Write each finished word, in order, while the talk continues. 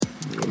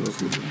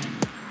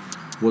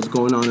What's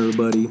going on,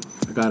 everybody?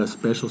 I got a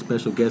special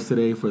guest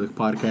today for the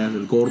podcast,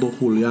 El Gordo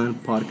Julian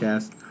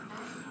podcast.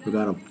 We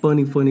got a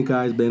funny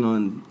guys, been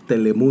on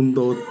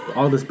Telemundo,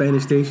 all the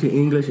Spanish station,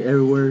 English,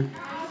 everywhere.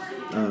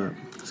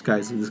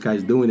 This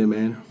guy's doing it,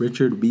 man.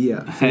 Richard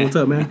Villa. So what's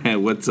up,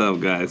 man? What's up,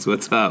 guys?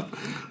 What's up?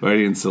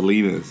 We're in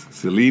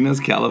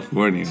Salinas,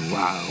 California.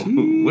 Wow.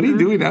 What are you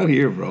doing out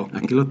here, bro?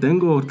 Aquí lo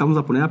tengo. Estamos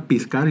a poner a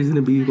piscar. He's gonna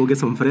go get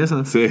some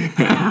fresas. Sí.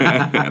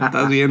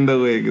 Estás viendo,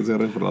 güey, que se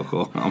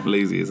reflojó. I'm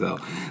lazy as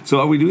hell. So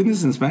are we doing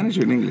this in Spanish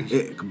or in English?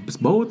 It's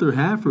both or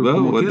half or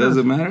well, what does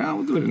it matter?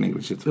 I'll do it in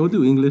English. We'll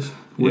do English.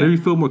 Whatever you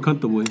feel more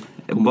comfortable with.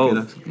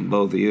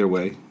 Both, either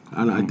way.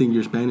 I think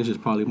your Spanish is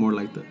probably more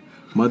like the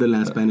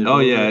motherland Spanish. Oh,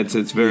 yeah,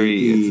 it's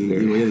very...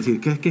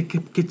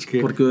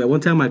 Porque one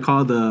time I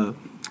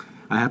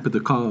happened to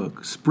call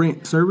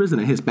Sprint service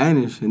and I hit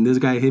Spanish, and this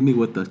guy hit me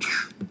with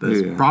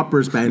the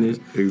proper Spanish.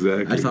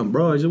 Exactly. I thought,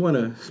 bro, I just want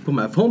to put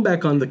my phone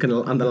back on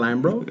the line,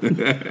 bro.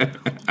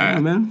 Yeah,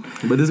 man.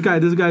 But this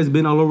guy's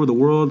been all over the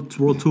world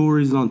tour.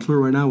 He's on tour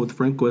right now with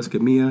Franco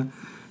Escamilla.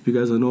 If you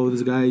guys don't know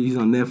this guy, he's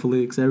on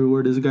Netflix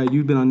everywhere. This guy,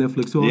 you've been on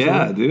Netflix too. Also,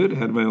 yeah, right? Dude. I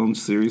had my own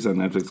series on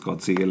Netflix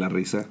called Sigue la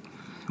Risa.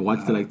 I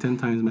watched it like 10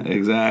 times, man.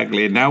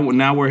 Exactly.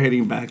 Now we're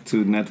heading back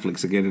to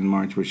Netflix again in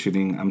March. I'm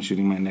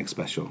shooting my next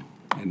special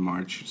in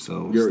March.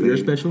 So your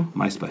special?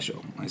 My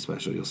special.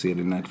 You'll see it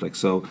in Netflix.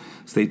 So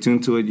stay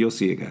tuned to it. You'll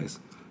see it, guys.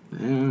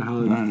 Yeah, how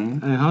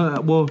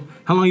long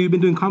have you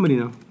been doing comedy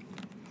now?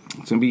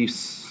 It's gonna be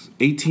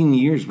 18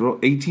 years, bro.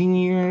 18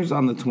 years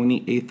on the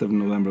 28th of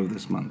November of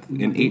this month.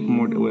 In 8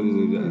 more,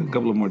 a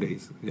couple of more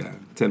days. Yeah,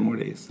 10 more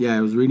days. Yeah,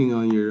 I was reading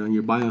on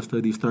your bio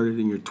study. You started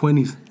in your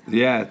 20s.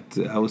 Yeah,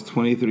 I was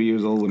 23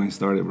 years old when I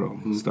started, bro.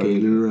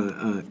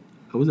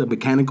 You're a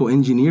mechanical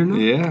engineer now?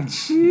 Yeah.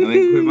 And I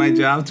quit my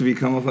job to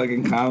become a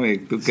fucking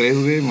comic. ¿Tú crees,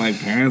 güey? My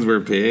parents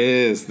were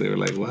pissed. They were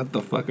like, what the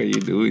fuck are you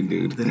doing,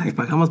 dude?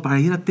 Pagamos para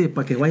irte,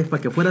 para que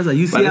fueras a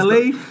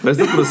UCLA. Para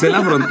esto crucé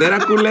la frontera,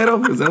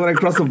 culero. Is that what I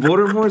crossed the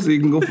border for? So you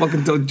can go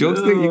fucking tell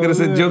jokes there? You could have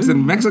said jokes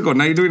in Mexico.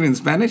 Now you're doing it in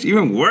Spanish?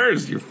 Even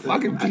worse. You're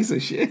fucking piece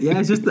of shit. Yeah,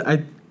 it's just...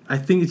 I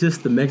think it's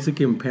just the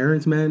Mexican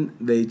parents, man.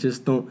 They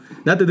just don't...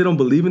 Not that they don't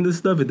believe in this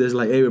stuff. It's just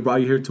like, hey, we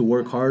brought you here to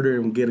work harder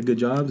and get good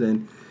jobs.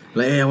 And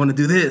like, hey, I want to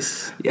do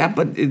this. Yeah,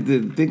 but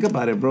think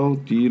about it, bro.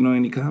 Do you know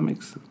any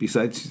comics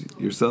besides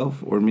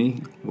yourself or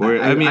me? Or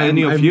I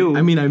knew a few.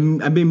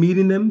 I've been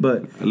meeting them,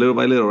 but... Little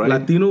by little, right?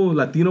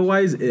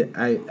 Latino-wise,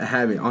 I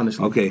haven't,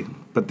 honestly. Okay,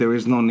 but there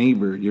is no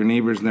neighbor. Your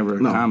neighbor's never a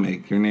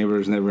comic. Your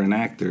neighbor's never an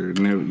actor.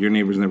 Your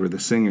neighbor's never the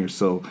singer.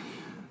 So...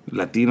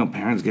 Latino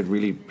parents get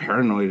really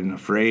paranoid and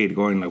afraid,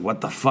 going like,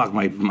 what the fuck?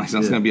 My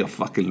son's going to be a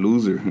fucking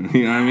loser.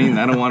 You know what I mean?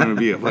 I don't want him to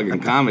be a fucking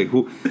comic.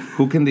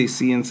 Who can they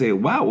see and say,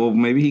 wow, well,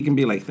 maybe he can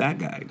be like that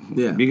guy?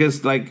 Yeah.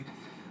 Because, like,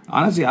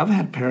 honestly, I've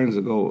had parents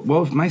that go,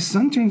 well, if my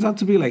son turns out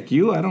to be like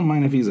you, I don't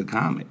mind if he's a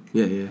comic.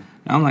 Yeah.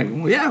 I'm like,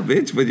 well, yeah,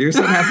 bitch, but your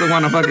son has to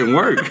want to fucking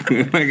work.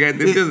 Like, I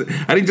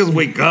didn't just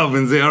wake up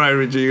and say, all right,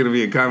 Richard, you're going to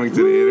be a comic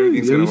today.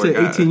 Everything's going to work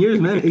out. 18 years,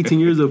 man. 18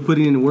 years of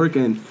putting in work,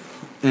 and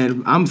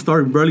I'm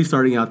barely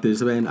starting out this,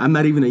 man. I'm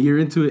not even a year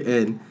into it,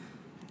 and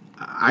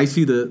I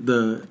see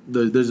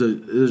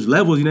there's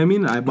levels. You know what I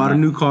mean? I bought a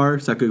new car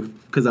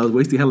because I was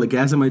wasting hella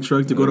gas in my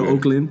truck to go to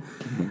Oakland.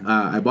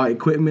 I bought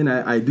equipment.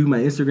 I do my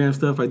Instagram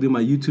stuff. I do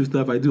my YouTube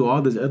stuff. I do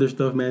all this other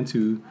stuff, man,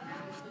 to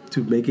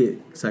make it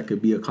so I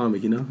could be a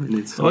comic. You know? And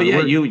it's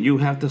you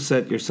have to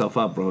set yourself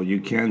up, bro. You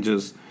can't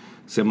just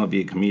say I'm gonna be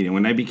a comedian.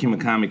 When I became a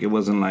comic, it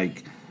wasn't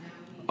like,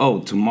 oh,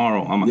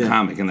 tomorrow I'm a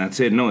comic and that's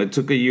it. No, it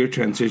took a year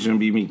transition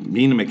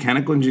being a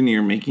mechanical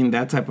engineer, making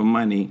that type of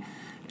money,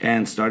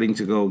 and starting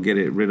to go get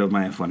rid of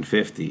my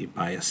F-150,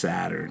 buy a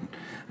Saturn,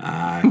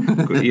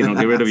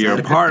 get rid of your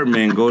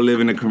apartment, go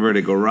live in a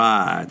converted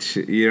garage.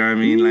 You know what I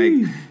mean? Like,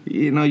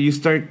 you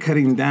start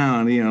cutting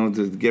down,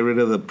 to get rid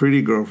of the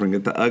pretty girlfriend,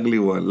 get the ugly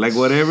one. Like,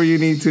 whatever you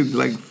need to,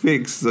 like,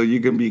 fix so you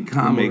can be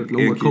comic.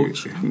 No more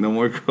coach. No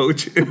more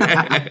coach.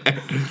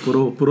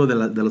 Puro de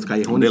los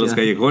callejones. De los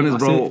callejones,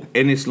 bro.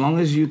 And as long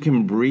as you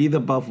can breathe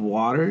above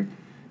water,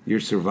 you're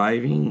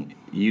surviving.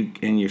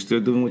 And you're still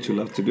doing what you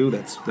love to do.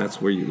 That's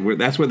where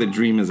the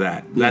dream is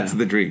at. That's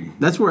the dream.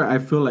 That's where I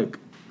feel like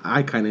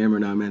I kind of am right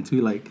now, man. Too,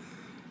 like,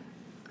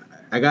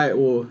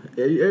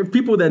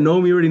 people that know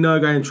me already know I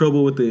got in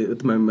trouble with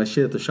my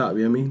shit at the shop.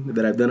 You know what I mean?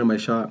 That I've done at my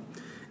shop,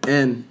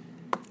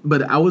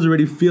 but I was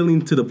already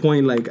feeling to the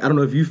point, like, I don't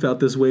know if you felt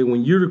this way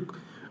when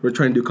we're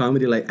trying to do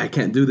comedy. Like, I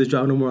can't do this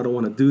job no more. I don't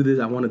want to do this.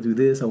 I want to do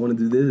this. I want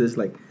to do this. It's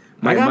like.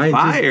 I got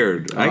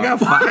fired. I got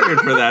fired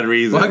for that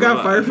reason. Well, I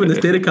got fired from the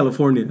state of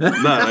California.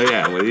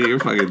 Well, you're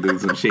fucking doing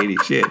some shady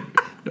shit.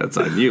 That's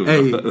on you.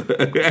 Hey,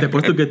 te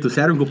puesto que tu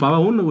Saturn ocupaba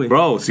uno, güey.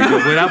 Bro, si yo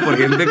fuera por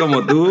gente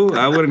como tú,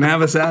 I wouldn't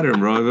have a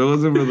Saturn, bro. If it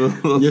wasn't for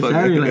those your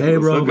Saturn, you're like, hey,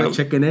 bro, my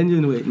check-in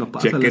engine, güey. No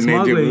pasa check-in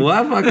engine. Wey.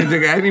 What fucking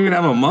check? I didn't even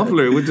have a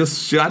muffler. It was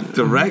just shot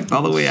direct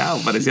all the way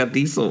out. Parecía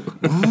diesel.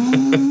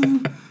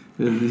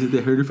 They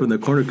heard it from the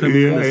corner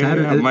coming from the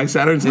Saturn. Yeah. My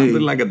Saturn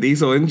sounded like a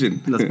diesel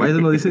engine. Los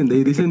países no dicen,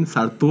 they dicen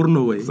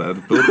Saturno, güey.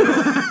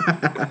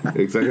 Saturno.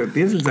 Exacto.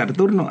 ¿Tienes el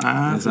Saturno?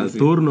 Ah, el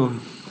Saturno.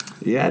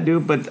 Yeah,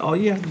 dude. But all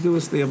you have to do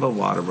is stay above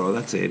water, bro.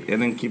 That's it.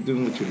 And then keep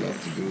doing what you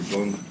love to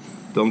do.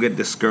 Don't get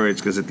discouraged,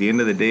 because at the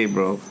end of the day,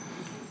 bro,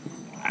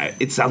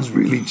 it sounds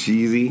really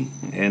cheesy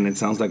and it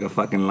sounds like a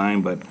fucking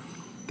line, but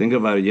think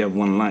about it. You have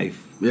one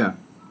life. Yeah.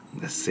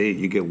 That's it.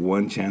 You get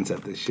one chance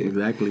at this shit.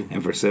 Exactly.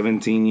 And for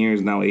 17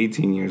 years, now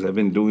 18 years, I've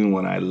been doing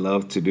what I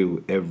love to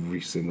do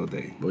every single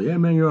day. Well, yeah,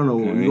 man, you're on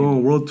a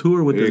world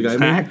tour with this guy,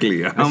 man.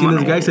 Exactly. I seen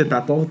this guy se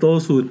tatuó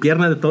todos sus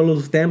piernas de todos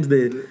los stamps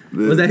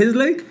was that his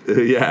leg?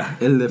 Yeah.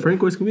 El de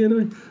Franco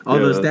Escamilla, all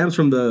the stamps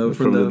from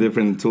the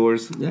different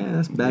tours. Yeah,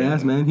 that's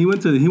badass, man. He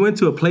went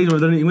to a place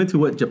where he went to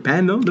what,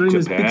 Japan, no? They don't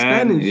even speak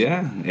Spanish.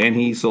 Yeah, and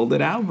he sold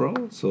it out, bro.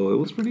 So it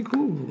was pretty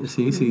cool.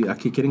 Sí,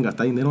 aquí quieren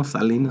gastar dinero,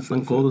 Salinas,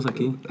 están codos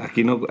aquí.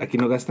 Aquí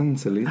no gastan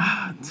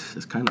Salinas.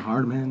 It's kind of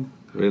hard, man.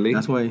 Really?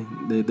 That's why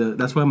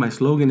that's why my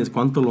slogan is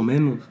cuanto lo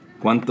menos.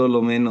 Cuanto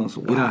lo menos.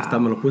 Wow. Mira, hasta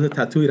me lo puse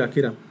tattoo,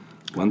 mira.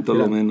 Cuanto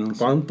lo menos.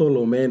 Cuanto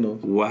lo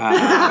menos.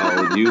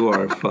 Wow, you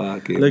are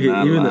fucking. Look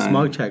at even lying. the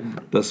smog check.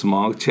 The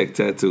smog check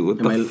tattoo. What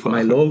the fuck?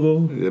 My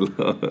logo.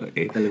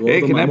 Hey,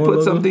 can I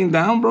put something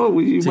down, bro?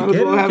 You might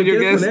as well have your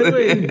guest.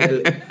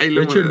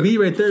 Richard B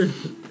right there.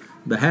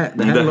 The hat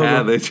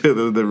logo. The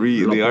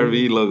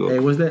RV logo. Hey,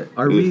 what's that?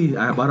 RV.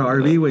 I bought an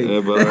RV. Wait. I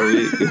bought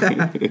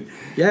RV.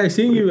 Yeah, I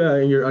seen you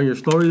on your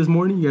story this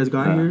morning. You guys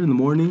got here in the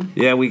morning.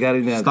 Yeah, we got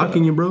in that.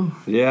 Stalking you, bro.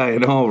 Yeah, I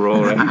know,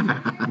 bro.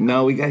 Right?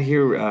 No, we got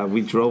here. We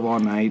drove all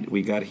night.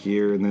 We got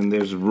here, and then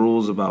there's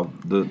rules about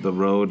the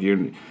road.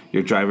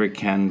 Your driver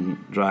can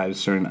drive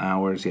certain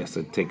hours. He has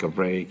to take a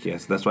break.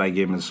 Yes, that's why I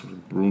gave him his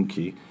room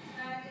key.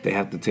 They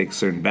have to take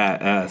certain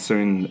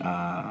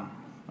bedtimes,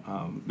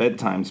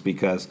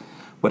 because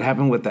what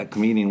happened with that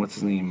comedian? What's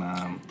his name?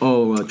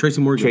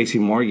 Tracy Morgan. Tracy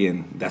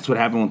Morgan. That's what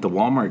happened with the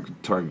Walmart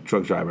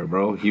truck driver,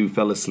 bro. He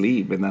fell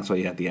asleep, and that's why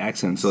he had the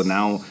accident. So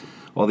now,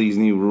 all these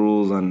new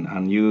rules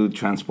on you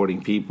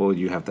transporting people,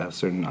 you have to have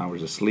certain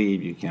hours of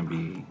sleep. You can't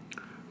be.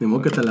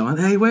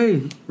 Hey,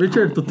 wait,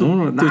 Richard, tu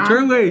turn,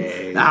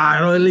 güey.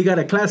 I only got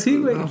a Class C,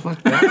 güey. Oh,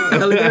 fuck that.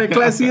 I only got a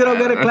Class C, I don't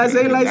got a Class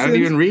A license. I don't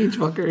even reach,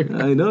 fucker.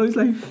 I know, it's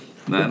like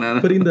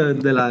putting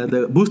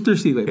the booster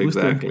seat, like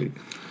exactly.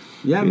 Booster.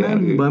 Yeah,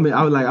 man. But I mean,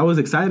 I was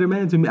excited,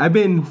 man. To me, I've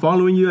been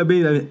following you. I've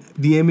been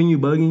DMing you,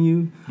 bugging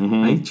you.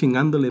 Ahí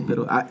chingándole,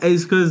 pero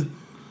it's because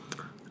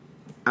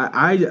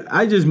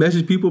I just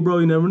message people, bro.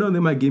 You never know. They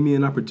might give me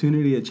an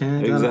opportunity, a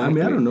chance.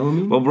 Exactly. I don't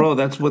know. Well, bro,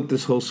 that's what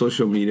this whole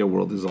social media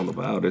world is all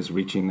about, is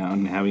reaching out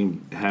and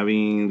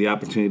having the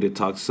opportunity to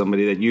talk to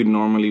somebody that you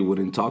normally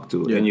wouldn't talk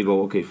to. Yeah. And you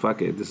go, okay,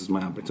 fuck it. This is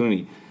my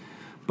opportunity.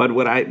 But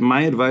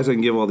my advice I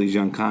can give all these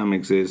young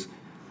comics is,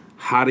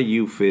 how do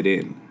you fit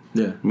in?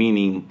 Yeah.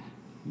 Meaning,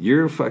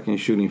 you're fucking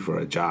shooting for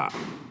a job.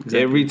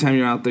 Exactly. Every time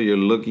you're out there, you're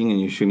looking and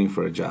you're shooting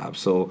for a job.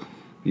 So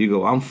you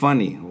go, I'm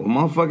funny. Well,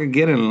 motherfucker,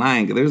 get in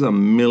line. There's a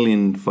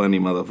million funny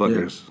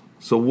motherfuckers. Yeah.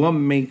 So what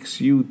makes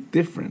you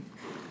different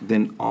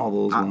than all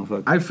those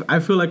motherfuckers?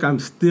 I feel like I'm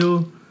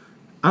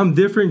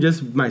different,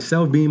 just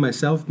myself, being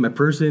myself, my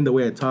person, the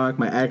way I talk,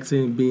 my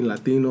accent, being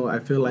Latino. I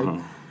feel like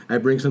I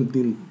bring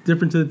something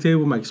different to the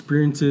table, my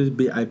experiences.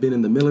 I've been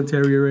in the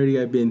military already.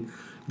 I've been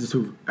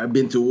to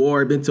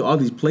war. I've been to all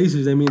these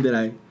places,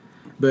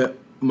 But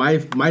my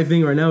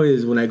thing right now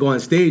is when I go on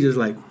stage, is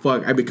like,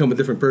 fuck, I become a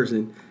different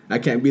person. I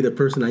can't be the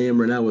person I am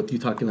right now with you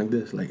talking like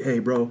this. Like, hey,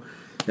 bro,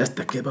 that's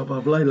the kid, blah, blah,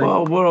 blah. Like,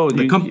 well, bro,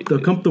 the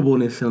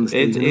comfortableness on the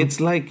stage. It's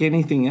like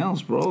anything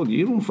else, bro.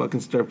 You don't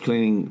fucking start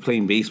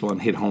playing baseball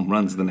and hit home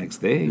runs the next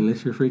day.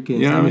 Unless you're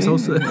freaking Sammy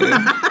Sosa.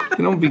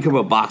 You don't become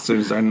a boxer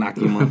and start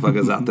knocking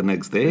motherfuckers out the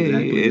next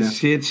day.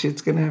 Exactly,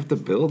 shit's going to have to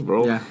build,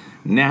 bro. Yeah.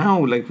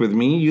 Now, like with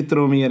me, you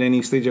throw me at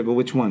any stage, I go,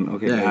 which one?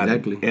 Okay, yeah,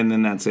 exactly. And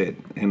then that's it.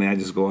 And then I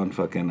just go on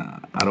fucking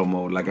auto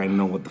mode. Like, I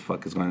know what the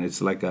fuck is going on.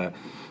 It's like a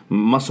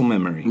muscle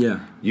memory. Yeah.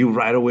 You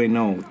right away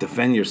know.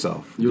 Defend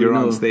yourself. You're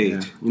on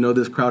stage. Yeah. You know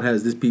this crowd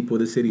has this people,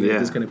 this city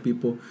has this kind of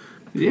people.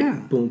 Yeah.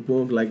 Boom,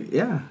 boom. Like,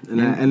 yeah.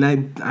 And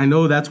I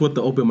know that's what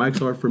the open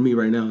mics are for me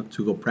right now,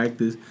 to go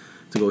practice,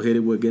 to go hit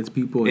it against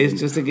people. It's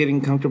just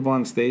getting comfortable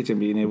on stage and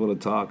being able to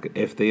talk.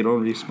 If they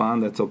don't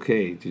respond, that's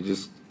okay. You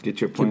just get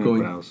your point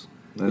across.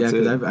 That's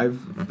because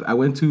I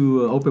went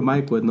to open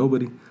mic with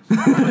nobody.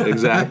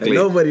 Exactly.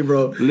 Nobody,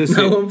 bro.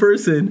 Listen, not one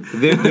person.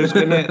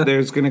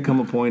 there's gonna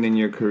come a point in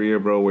your career,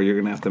 bro, where you're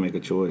gonna have to make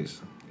a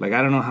choice. Like,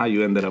 I don't know how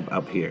you ended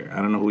up here.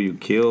 I don't know who you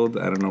killed.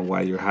 I don't know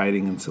why you're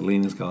hiding in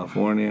Salinas,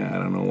 California. I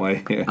don't know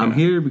why. I'm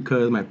here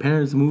because my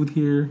parents moved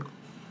here.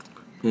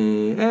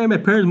 And my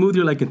parents moved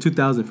here like in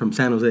 2000 from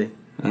San Jose.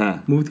 Uh-huh.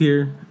 Moved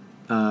here.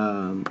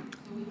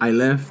 I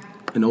left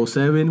in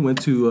 2007,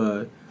 went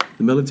to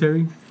the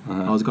military.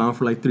 Uh-huh. I was gone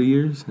for like 3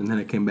 years, and then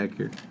I came back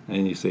here.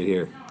 And you stayed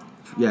here.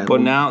 Yeah.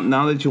 But now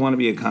that you want to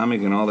be a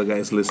comic, and all the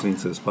guys listening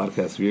to this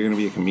podcast, if you're going to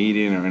be a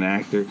comedian or an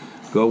actor,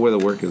 go where the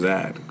work is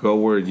at. Go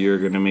where you're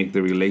going to make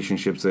the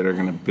relationships that are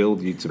going to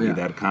build you to be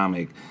that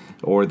comic,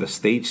 or the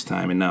stage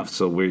time enough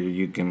so where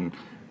you can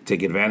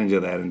take advantage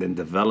of that and then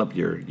develop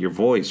your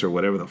voice or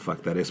whatever the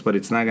fuck that is. But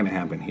it's not going to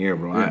happen here,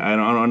 bro. Yeah. I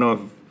don't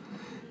know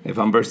If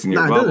I'm bursting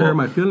your Nah, it bubble. doesn't hurt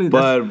my feelings.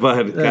 But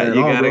That's- you at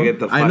all, gotta bro. get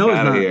the I fuck know it's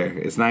out of not.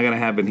 here. It's not gonna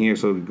happen here.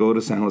 So go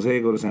to San Jose,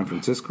 go to San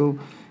Francisco.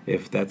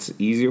 If that's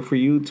easier for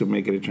you to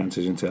make it a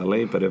transition to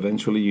LA, but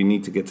eventually you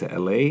need to get to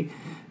LA.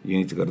 You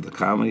need to go to the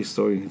Comedy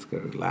Store. You need to go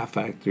to the Laugh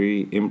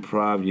Factory,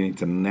 Improv. You need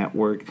to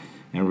network.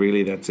 And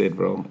really, that's it,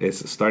 bro.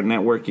 It's start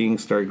networking,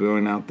 start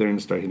going out there,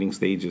 and start hitting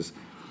stages.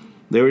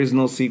 There is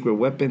no secret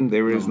weapon.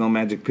 There is no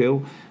magic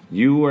pill.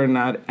 You are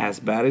not as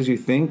bad as you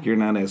think. You're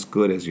not as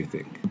good as you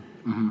think.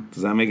 Mm-hmm.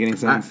 Does that make any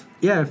sense?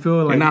 I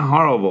feel like you're not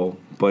horrible,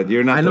 but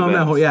you're not. I know the I'm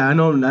best. not. Yeah, I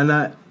know I'm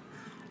not.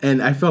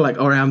 And I felt like,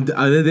 all right, the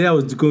other day I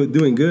was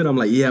doing good. I'm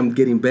like, yeah, I'm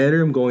getting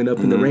better. I'm going up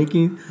in the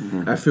ranking.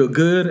 I feel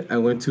good. I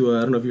went to,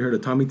 I don't know if you heard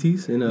of Tommy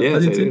T's in Yes, I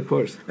Pleasanton. did, of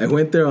course. I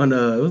went there on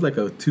it was like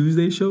a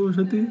Tuesday show or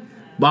something.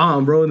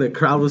 Bomb, bro. And the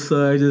crowd was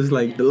just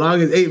like the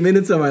longest 8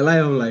 minutes of my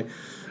life. I'm like,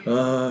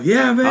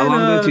 yeah, man. How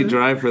long did you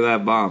drive for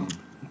that bomb?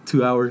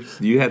 2 hours.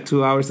 You had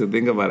 2 hours to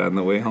think about it on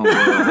the way home. Bro.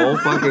 The whole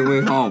fucking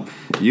way home.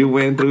 You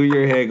went through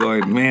your head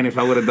going, man, if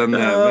I would have done that.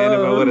 Man, if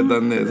I would have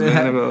done this. Man,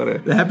 if I would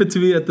have. It happened to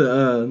me at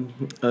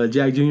the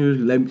Jack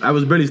Jr. Like, I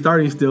was barely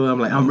starting still. I'm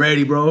like, I'm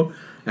ready, bro.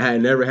 I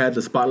had never had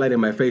the spotlight in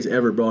my face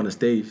ever, bro, on the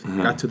stage.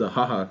 Got to the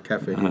Haha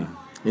Cafe.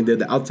 And did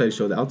the outside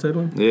show, the outside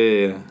one.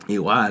 Yeah.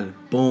 Igual.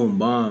 Boom,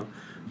 bomb.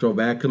 Drove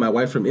back, because my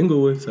wife's from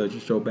Inglewood, so I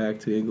just drove back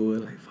to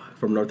Inglewood, like, fuck,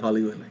 from North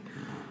Hollywood. Like,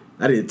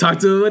 I didn't talk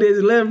to him when he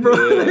left, bro.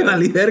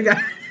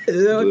 Yeah.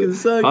 Fucking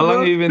suck, How long bro.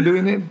 have you been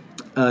doing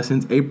it?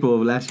 Since April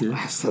of last year.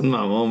 That's my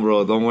mom,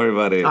 bro. Don't worry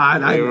about it.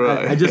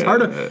 I just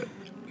heard of.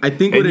 I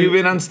think. And you've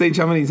been on stage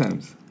how many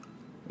times?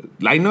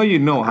 I know you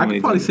know how I many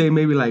could probably times. say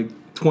maybe like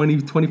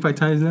 20, 25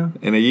 times now.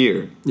 In a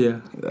year.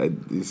 Yeah.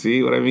 You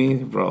see what I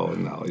mean? Bro,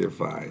 no, you're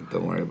fine.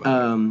 Don't worry about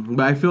it.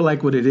 But I feel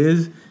like what it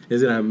is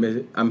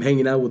that I'm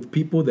hanging out with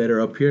people that are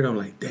up here, and I'm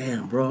like,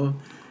 damn, bro.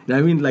 You know what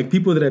I mean? Like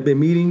people that I've been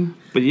meeting.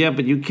 But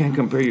you can't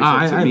compare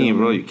yourself to me, know.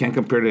 bro. You can't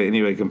compare to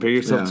anybody. Compare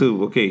yourself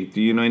to, okay, do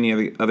you know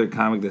any other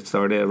comic that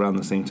started around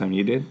the same time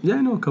you did? Yeah,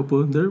 I know a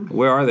couple.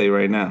 Where are they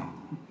right now?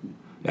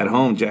 At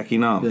home,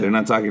 jacking off. Yeah. They're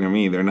not talking to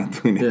me. They're not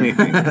doing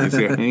anything. You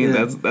see what I mean?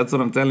 Yeah. That's what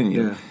I'm telling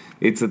you. Yeah.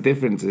 It's the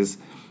difference is,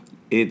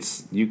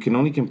 you can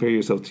only compare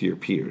yourself to your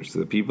peers, to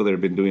the people that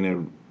have been doing it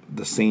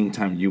the same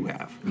time you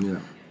have. Yeah.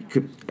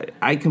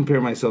 I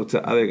compare myself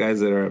to other guys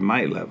that are at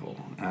my level.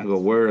 I go,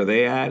 where are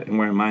they at and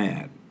where am I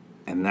at?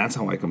 And that's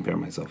how I compare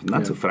myself.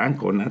 Not to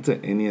Franco, not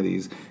to any of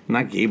these,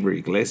 not Gabriel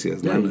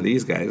Iglesias, none of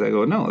these guys. I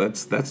go, no,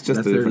 that's just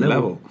a different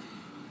level.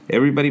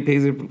 Everybody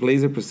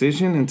plays their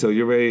position until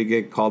you're ready to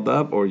get called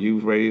up or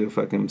you're ready to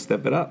fucking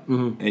step it up.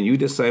 Mm-hmm. And you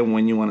decide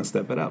when you want to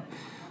step it up.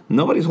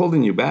 Nobody's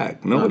holding you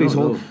back.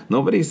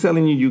 Nobody's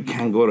telling you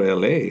can't go to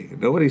LA.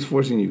 Nobody's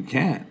forcing you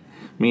can't.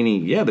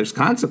 Meaning, yeah, there's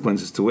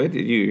consequences to it.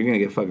 You're going to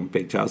get fucking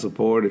paid child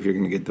support if you're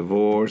going to get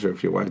divorced or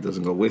if your wife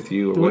doesn't go with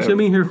you or whatever. Well, I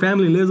mean, her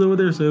family lives over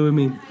there, so I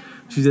mean,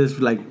 she's just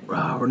like,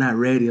 we're not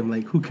ready. I'm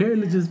like, who cares?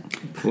 Let's just.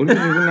 What do you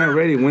mean we're not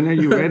ready? When are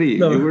you ready?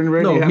 You weren't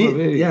ready to have a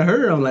baby. Yeah,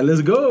 her. I'm like,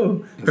 let's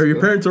go.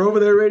 Your parents are over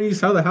there already.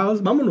 Sell the house.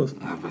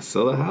 Vámonos.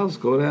 Sell the house.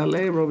 Go to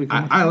LA, bro.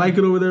 I like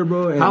it over there,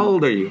 bro. How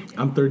old are you?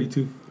 I'm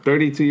 32.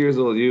 32 years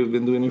old. You've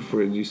been doing it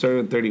you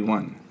started at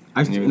 31.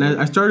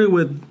 I started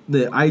with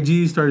the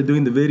IG, started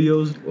doing the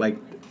videos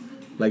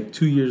like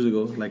 2 years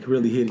ago, like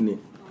really hitting it.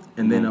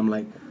 And then I'm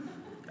like,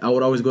 I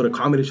would always go to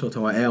comedy shows,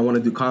 talking about, hey, I want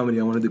to do comedy.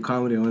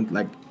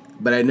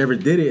 But I never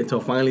did it until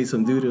finally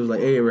some dude was like,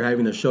 hey, we're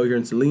having a show here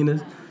in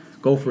Salinas.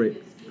 Go for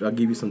it. I'll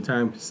give you some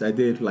time. So I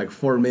did like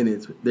 4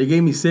 minutes. They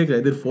gave me 6.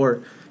 I did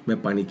 4. Me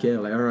paniqué.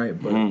 Like, all right.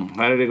 But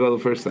How did it go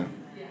the first time?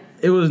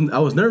 I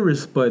was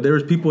nervous, but there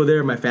was people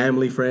there, my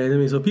family, friends. I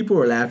mean, so people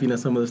were laughing at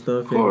some of the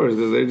stuff. Of course,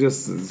 because they're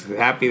just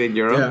happy that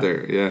you're up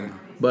there. Yeah.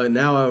 But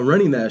now I'm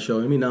running that show.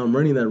 I mean, now I'm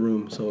running that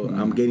room. So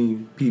I'm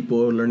getting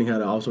people, learning how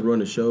to also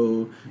run a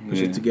show, put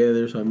shit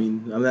together. So, I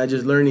mean, I'm not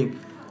just learning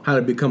how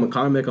to become a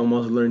comic. I'm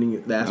also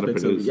learning the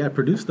aspects of,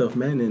 produce stuff,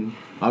 man. And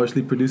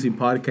obviously producing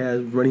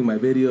podcasts, running my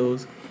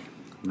videos.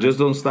 Just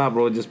don't stop,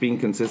 bro. Just being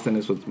consistent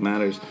is what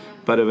matters.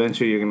 But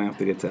eventually you're going to have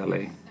to get to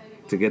LA.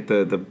 To get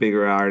the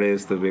bigger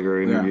artists, the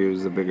bigger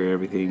interviews, the bigger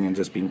everything, and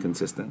just being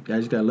consistent. Yeah, I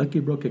just got lucky,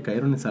 bro, que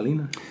cayeron en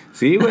Salinas.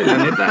 Sí, güey, la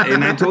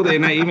neta.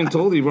 And I even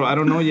told you, bro, I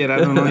don't know yet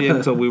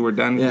until we were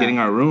done getting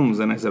our rooms.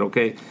 And I said,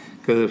 okay,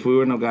 because if we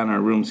wouldn't have gotten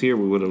our rooms here,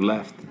 we would have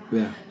left.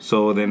 Yeah.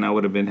 So then I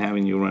would have been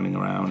having you running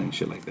around and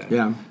shit like that.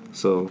 Yeah.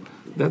 So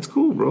that's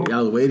cool, bro. Yeah,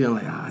 I was waiting. I'm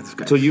like, this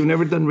guy. So you've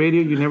never done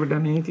radio? You've never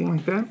done anything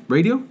like that?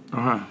 Radio?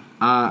 Uh-huh.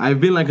 I've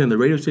been like on the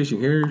radio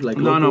station here, like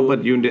no,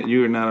 but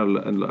you're not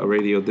a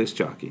radio disc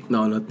jockey.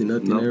 No, nothing.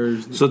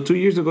 No. So 2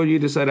 years ago, you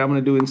decided I'm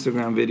gonna do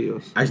Instagram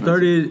videos.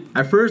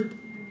 I first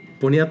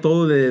ponía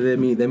todo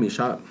de mi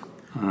shop.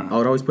 I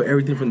would always put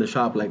everything from the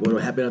shop, like what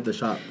would happen at the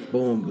shop.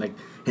 Boom, like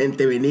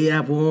gente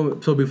venía,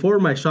 boom. So before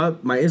my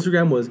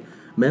Instagram was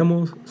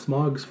Memos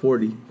Smogs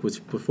 40,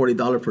 which was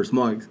 $40 for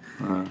Smogs.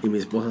 And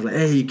mi esposa was like,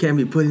 hey, you can't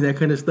be putting that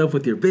kind of stuff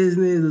with your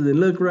business. Doesn't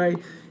look right.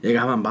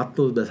 Llegaban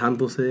vatos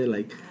besándose,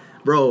 like.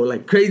 Bro,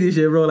 like crazy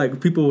shit, bro.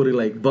 Like people would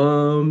like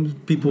bums,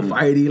 people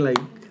fighting, like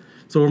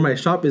So where my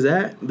shop is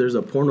at, there's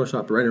a porno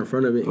shop right in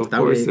front of it. Of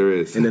course there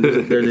is. And then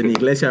there's an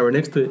iglesia right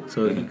next to it.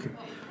 So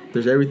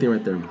there's everything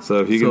right there.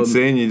 So if you can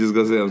sing, you just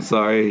go say, I'm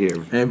sorry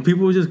here. And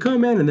people would just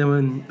come, man. And then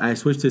when I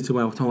switched it to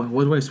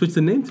what do I switch the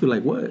name to?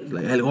 Like what?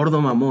 Like El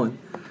Gordo Mamon.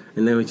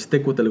 And then we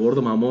stick with El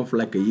Gordo Mamon for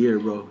like a year,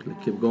 bro.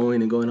 Like kept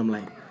going and going. I'm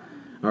like,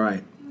 all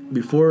right,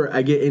 before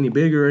I get any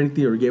bigger or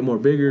anything or get more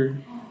bigger,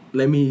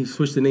 let me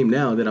switch the name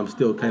now that I'm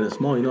still kind of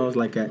small. You know, I was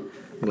like at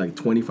like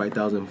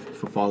 25,000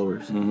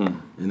 followers.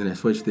 Mm-hmm. And then I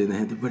switched it and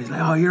everybody's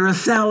like, oh, you're a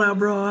sellout,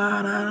 bro.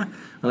 I'm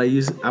like,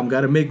 I'm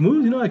got to make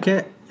moves. You know, I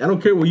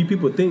don't care what you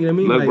people think. You know what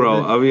I mean? Look, like,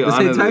 bro, I'll be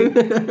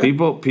honest.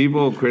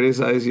 people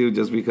criticize you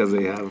just because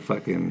they have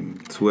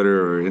fucking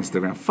Twitter or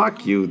Instagram.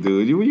 Fuck you,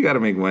 dude. You got to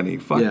make money.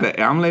 Fuck that.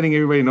 I'm letting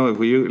everybody know if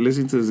you're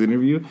listening to this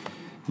interview,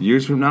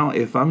 years from now,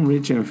 if I'm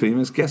rich and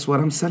famous, guess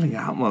what? I'm selling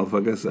out,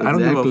 motherfuckers. Exactly. I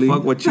don't give a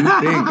fuck what you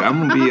think.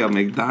 I'm gonna be a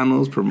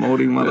McDonald's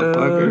promoting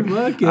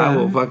motherfucker. I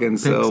will fucking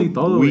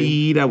sell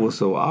weed. I will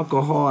sell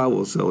alcohol. I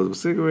will sell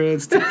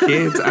cigarettes to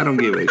kids. I don't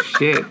give a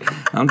shit.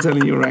 I'm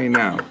telling you right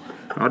now.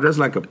 I'll dress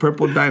like a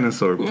purple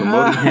dinosaur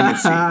promoting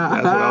Hennessy.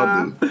 That's what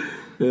I'll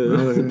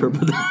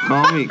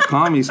do.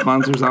 Call me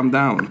sponsors. I'm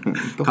down.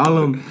 Call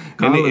them.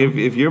 And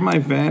if you're my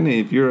fan and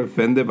if you're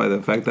offended by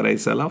the fact that I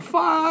sell out,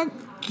 fuck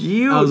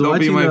you. I was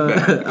watching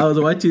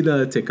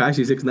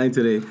Tekashi 6ix9ine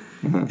today,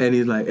 and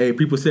he's like, "Hey,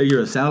 people say you're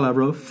a sellout,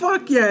 bro.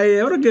 Fuck yeah,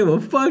 I don't give a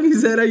fuck." He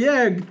said,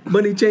 "Yeah,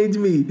 money changed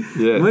me.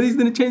 Yeah, money's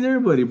gonna change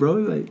everybody, bro."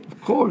 Like,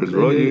 of course,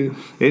 bro.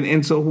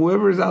 And so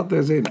whoever's out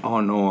there saying,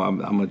 "Oh no,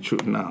 I'm a true,"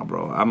 nah,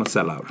 bro, I'm a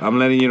sellout. I'm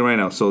letting you know right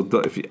now. So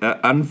if you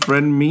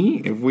unfriend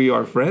me, if we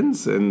are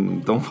friends,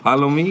 and don't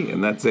follow me,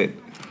 and that's it,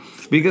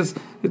 because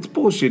it's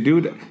bullshit,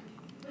 dude.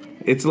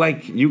 It's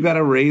like you got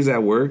a raise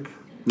at work,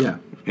 yeah,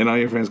 and all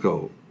your friends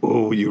go,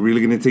 "Oh, you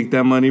really gonna take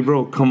that money,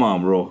 bro? Come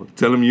on, bro.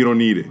 Tell them you don't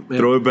need it. Yeah.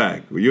 Throw it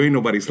back. You ain't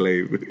nobody's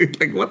slave."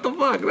 Like, what the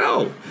fuck?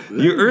 No.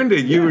 You earned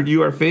it.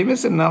 You are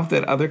famous enough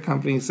that other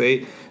companies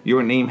say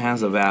your name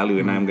has a value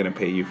and I'm gonna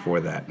pay you for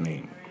that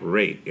name.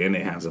 Great. And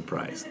it has a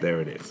price.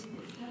 There it is.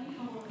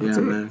 That's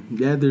it. Man.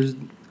 Yeah,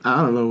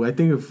 I don't know. I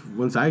think if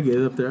once I get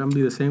up there, I'm gonna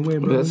be the same way,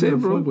 bro. Well, that's it,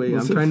 bro.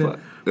 I'm trying to.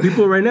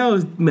 People right now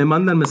me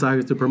mandan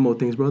mensajes to promote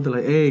things, bro. They're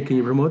like, "Hey, can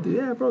you promote it?"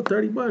 Yeah, bro.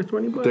 $30,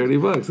 $20. $30. There you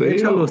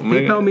go.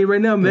 PayPal me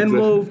right now.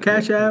 Venmo,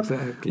 Cash App,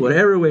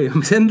 whatever way.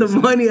 Send the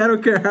money. I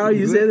don't care how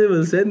you send it,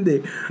 but send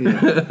it.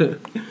 Yeah.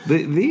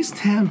 These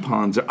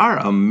tampons are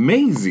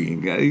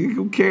amazing.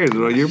 Who cares,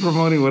 bro? You're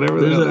promoting whatever.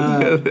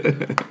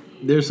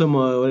 There's some.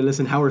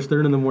 Listen, Howard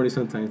Stern in the morning.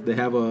 Sometimes they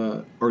have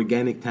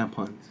organic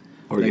tampons.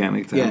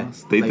 Organic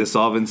tampons. They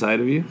dissolve inside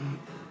of you.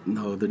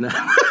 No, they're not.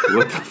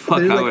 What the fuck?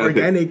 They're like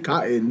organic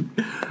cotton.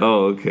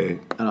 Oh, okay.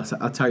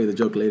 I'll tell you the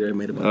joke later I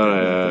made about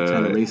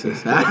China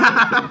racist.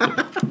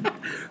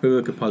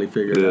 We could probably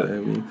figure it out. I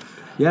mean,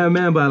 yeah,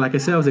 man. But like I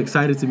said, I was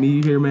excited to meet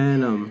you here,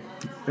 man.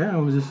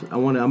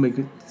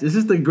 It's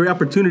just a great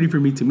opportunity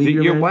for me to meet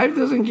you. Your wife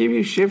doesn't give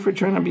you shit for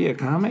trying to be a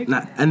comic?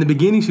 Nah, in the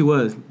beginning, she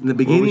was. In the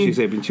beginning, what would she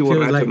say? She was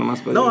like,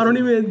 no, I don't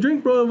even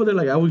drink, bro. Over there,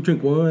 like I would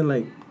drink one.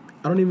 Like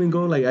I don't even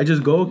go. Like I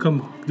just go,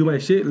 come do my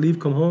shit, leave,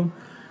 come home.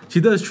 She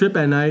does trip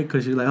at night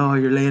because she's like, "Oh,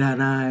 you're late at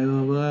night."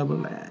 Blah, blah,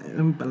 blah.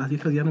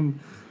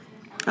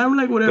 I'm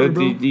like, whatever, but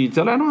bro. You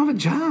tell her I don't have a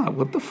job.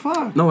 What the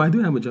fuck? No, I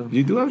do have a job.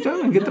 You do have a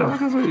job?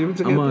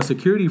 I'm a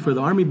security for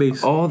the Army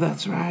base. Oh,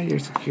 that's right. You're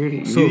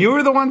security. So, you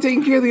were the one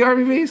taking care of the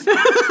Army base?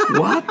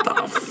 What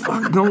the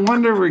fuck? No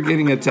wonder we're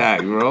getting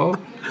attacked, bro.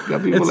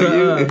 Got people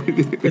like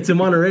you. It's in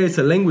Monterey. It's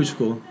a language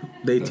school.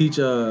 They teach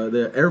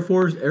the Air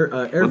Force.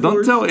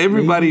 Don't tell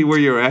everybody Navy. Where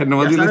you're at.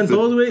 No, hey,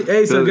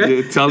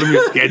 tell them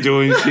your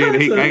schedule and shit.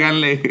 Hey,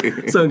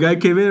 cáiganle. Some guy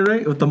came in,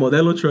 right, with the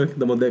Modelo truck.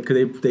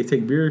 Because they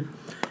take beer.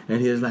 And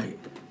he was like,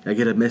 I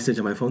get a message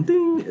on my phone.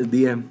 Ding. It's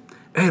DM.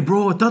 Hey,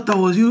 bro, I thought that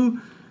was you.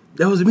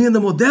 That was me in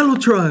the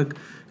Modelo truck.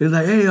 He's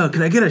like, hey,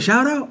 can I get a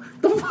shout out?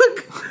 The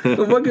fuck?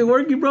 I'm fucking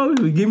working, bro.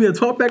 Give me a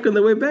 12-pack on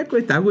the way back.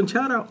 Wait, that one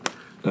shout out.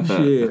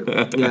 Shit.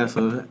 Yeah,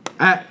 so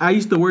I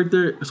used to work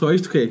there. So I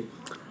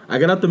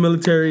got out the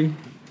military.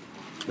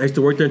 I used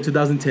to work there in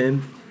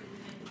 2010.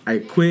 I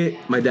quit.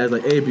 My dad's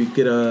like, hey,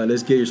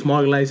 let's get your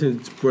smog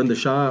license, run the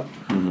shop.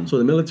 Mm-hmm. So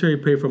the military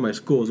paid for my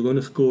school. I was going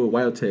to school at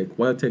Wildtech.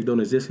 Wildtech don't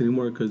exist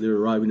anymore because they were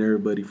robbing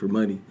everybody for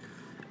money.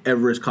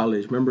 Everest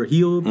College. Remember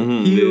Healed?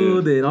 Mm-hmm,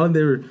 Healed and all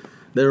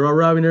they were all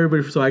robbing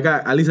everybody. So I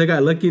got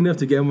lucky enough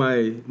to get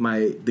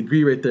my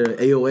degree right there,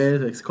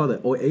 AOS. It's called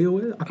it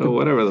AOS? Oh,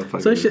 whatever the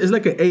fuck. So it's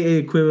like an AA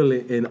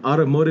equivalent in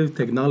automotive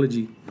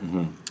technology.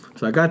 Mm-hmm.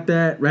 So I got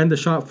that, ran the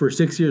shop for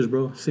 6 years,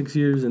 bro. 6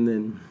 years, and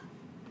then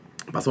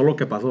pasó lo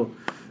que pasó.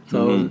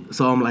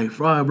 So I'm like,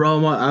 bro, I'm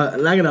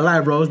not gonna lie,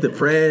 bro. I was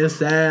depressed,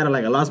 sad.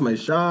 I lost my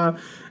shop.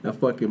 I'm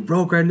fucking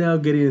broke right now,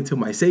 getting into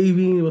my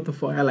savings. What the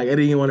fuck? I didn't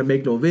even want to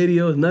make no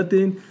videos,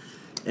 nothing.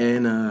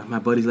 And my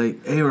buddy's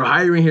like, hey, we're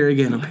hiring here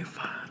again. I'm like,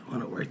 fuck, I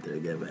want to work there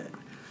again, man.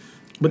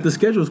 But the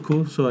schedule's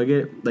cool. So I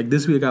get,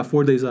 this week I got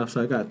 4 days off.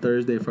 So I got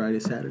Thursday, Friday,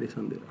 Saturday,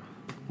 Sunday.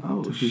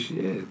 Oh,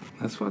 shit.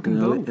 That's fucking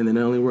dope. And then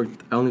I only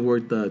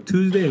worked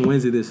Tuesday and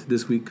Wednesday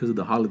this week because of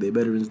the holiday,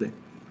 Veterans Day.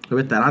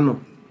 Veterano.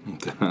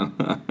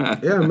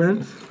 Yeah,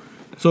 man.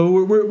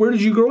 So where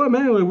did you grow up,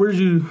 man? Like, where did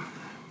you?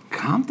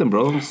 Compton,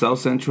 bro. South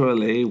Central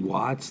LA,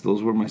 Watts.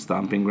 Those were my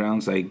stomping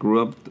grounds. I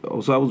grew up.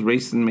 Also, I was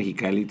raised in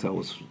Mexicali till I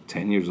was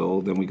 10 years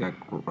old. Then we got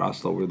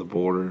crossed over the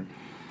border.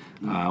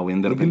 We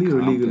ended up in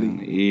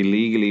Compton.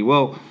 Illegally?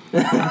 Well,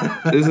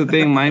 this is the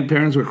thing. My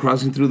parents were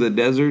crossing through the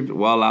desert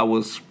while I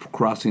was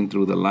crossing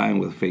through the line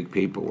with fake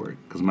paperwork.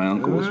 Because my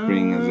uncle was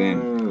bringing us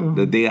in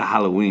the day of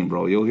Halloween,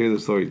 bro. You'll hear the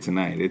story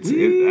tonight.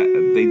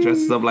 They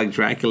dressed up like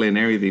Dracula and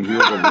everything.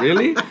 People go,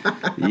 really?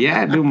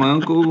 Yeah, dude. My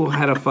uncle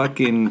had a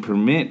fucking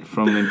permit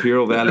from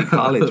Imperial Valley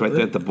College right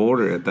there at the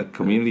border at that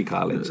community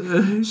college.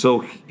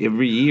 So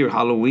every year,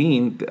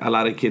 Halloween, a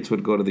lot of kids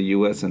would go to the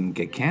U.S. and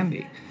get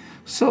candy.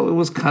 So it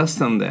was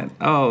custom that,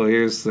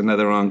 here's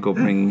another uncle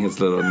bringing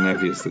his little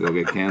nephews to go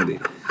get candy.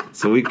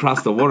 So we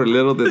crossed the border.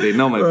 Little did they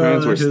know my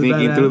parents were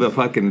sneaking through the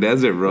fucking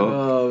desert, bro.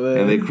 Oh, man.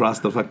 And they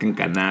crossed the fucking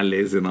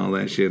canales and all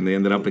that shit. And they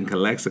ended up in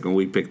Calexico and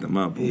we picked them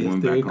up. We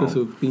went back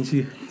home.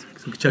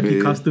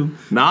 Chucky costume.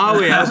 No,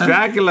 I was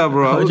Dracula,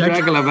 bro. I was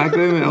Dracula back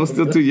then. I was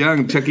still too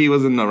young. Chucky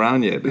wasn't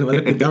around yet.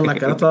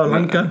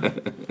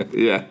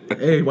 Yeah.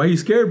 Hey, why are you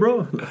scared,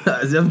 bro?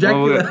 I'm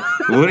Dracula.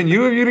 Wouldn't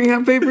you if you didn't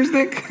have papers,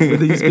 Nick? Did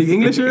you speak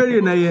English already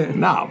or not yet?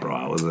 Nah, bro.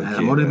 I was a kid. I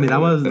didn't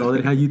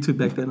have YouTube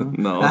back then.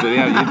 No, they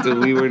didn't have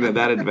YouTube. We weren't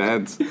that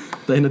advanced.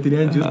 No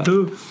tenían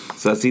YouTube.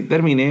 So así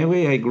terminé,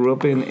 güey. I grew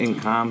up in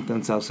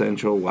Compton, South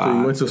Central. Wow. So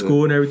you went to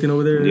school and everything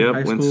over there?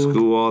 Yep, went to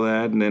school, all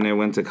that. And then I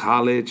went to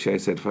college. I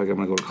said, fuck, I'm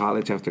going to go to college.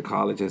 After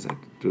college, I said,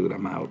 dude,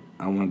 I'm out.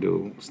 I want to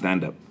do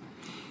stand-up.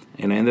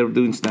 And I ended up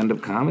doing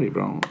stand-up comedy,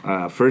 bro.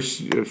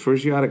 First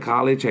year out of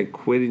college, I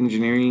quit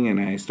engineering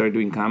and I started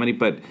doing comedy.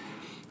 But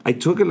I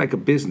took it like a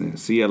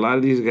business. See, a lot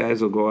of these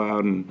guys will go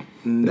out and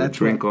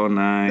drink all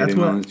night.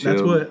 Not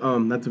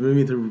to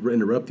mean to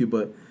interrupt you,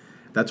 but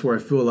that's where I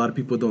feel a lot of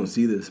people don't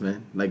see this,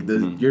 man. Like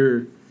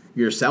you're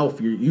yourself.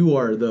 You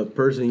are the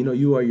person.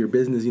 You are your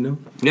business.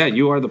 Yeah,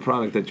 you are the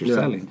product that you're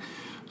selling.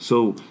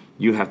 So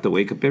you have to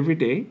wake up every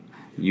day.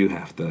 You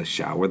have to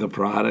shower the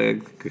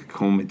product,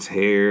 comb its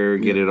hair,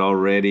 get it all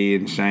ready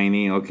and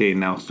shiny. Okay,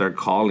 now start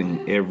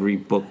calling every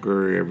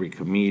booker, every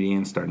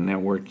comedian, start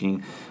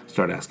networking,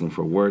 start asking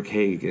for work.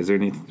 Hey, is there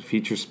any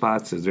feature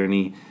spots? Do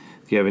you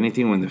have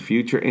anything in the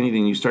future?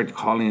 Anything. You start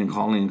calling and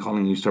calling and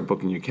calling. You start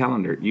booking your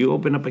calendar. You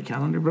open up a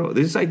calendar, bro.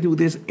 I do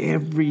this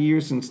every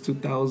year since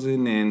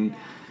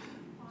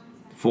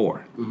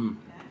 2004. Mm-hmm.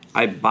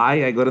 I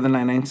go to the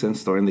 99-cent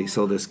store and they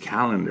sell this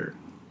calendar.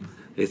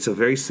 It's a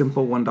very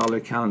simple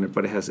 $1 calendar,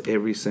 but it has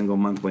every single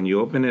month. When you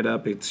open it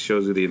up, it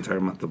shows you the entire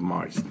month of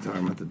March, the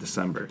entire month of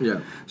December. Yeah.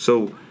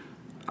 So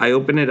I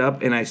open it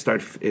up and it's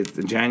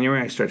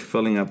January, I start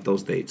filling up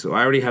those dates. So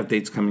I already have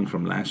dates coming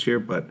from last year,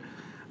 but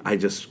I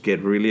just get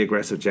really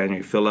aggressive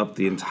January, fill up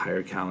the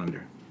entire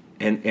calendar.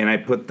 And I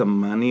put the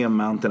money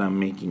amount that I'm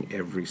making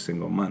every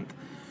single month.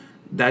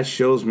 That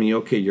shows me,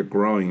 okay, you're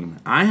growing.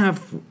 I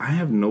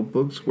have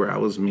notebooks where I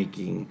was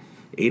making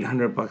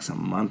 $800 a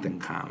month in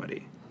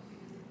comedy.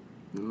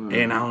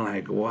 And I'm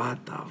like,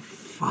 what the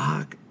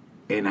fuck?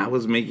 And I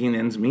was making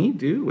ends meet,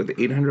 dude, with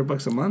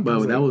 $800 a month.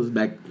 But that was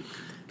back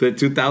the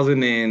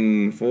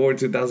 2004,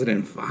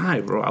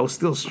 2005, bro. I was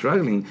still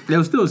struggling. It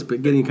was still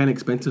getting kind of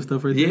expensive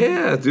stuff right there.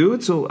 Yeah,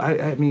 dude. So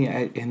I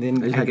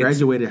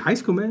graduated high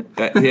school, man.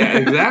 Yeah,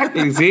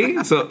 exactly.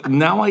 See? So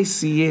now I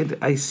see it.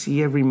 I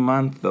see every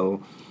month,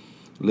 though,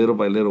 little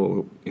by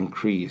little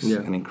increase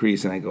and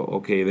increase. And I go,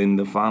 okay, then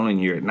the following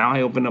year. Now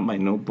I open up my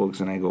notebooks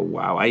and I go,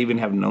 wow. I even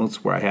have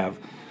notes where I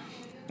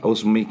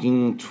was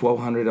making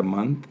 $1,200 a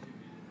month,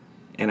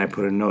 and I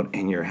put a note,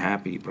 and you're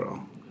happy,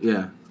 bro.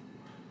 Yeah.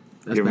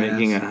 You're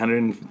making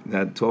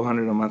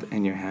 $1,200 a month,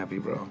 and you're happy,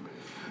 bro.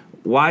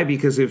 Why?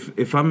 Because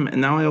if I'm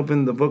now, I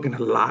open the book and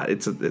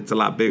it's a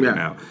lot bigger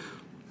now,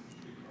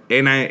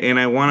 and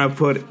I want to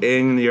put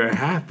and you're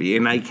happy,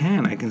 and I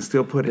can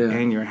still put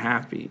and you're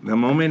happy. The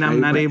moment I'm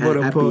not able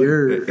to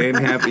put and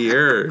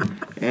happier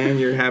and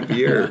you're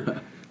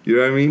happier. You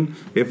know what I mean?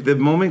 If the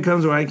moment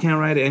comes where I can't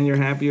write and you're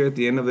happier at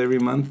the end of every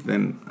month,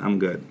 then I'm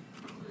good.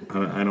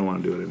 I don't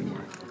want to do it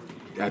anymore.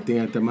 I think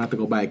I'm going to have to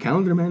go buy a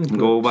calendar, man.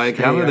 Go buy a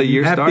calendar. The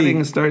year starting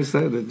and starts.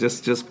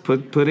 Just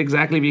put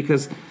exactly,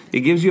 because it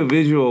gives you a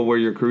visual where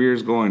your career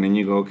is going, and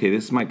you go, okay,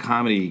 this is my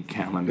comedy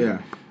calendar.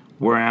 Yeah.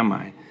 Where am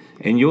I?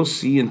 And you'll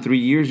see in 3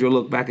 years, you'll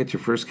look back at your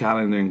first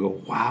calendar and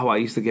go, wow, I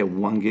used to get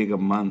 1 gig a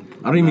month.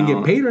 I don't even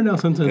get paid right now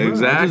sometimes.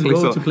 Exactly. I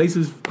just go to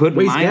places,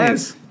 waste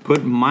gas.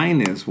 Put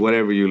minus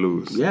whatever you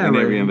lose in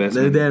every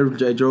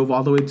investment. I drove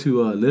all the way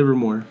to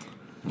Livermore.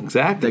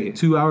 Exactly. Like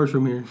 2 hours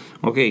from here.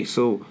 Okay,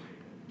 so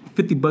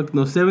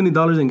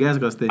 $70 in gas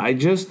gasté. I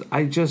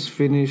just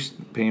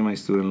finished paying my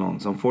student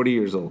loans. I'm 40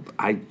 years old.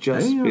 I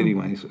just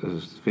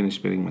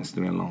finished paying my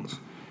student loans.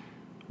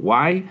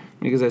 Why?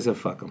 Because I said,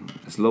 fuck them.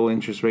 It's low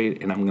interest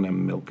rate, and I'm going to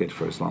milk it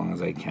for as long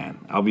as I can.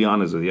 I'll be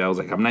honest with you. I was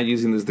like, I'm not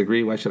using this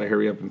degree. Why should I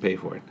hurry up and pay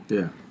for it?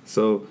 Yeah.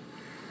 So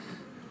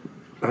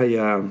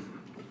I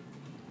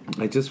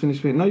just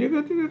finished paying. No, you're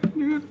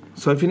good.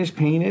 So I finished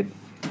paying it,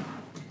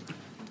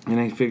 and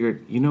I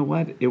figured, you know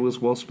what? It was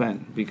well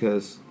spent,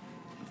 because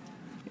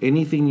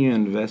anything you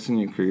invest in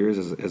your careers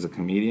as a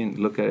comedian,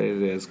 look at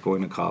it as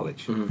going to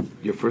college.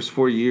 Your first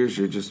 4 years,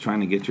 you're just trying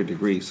to get your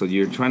degree. So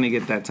you're trying to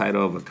get that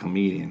title of a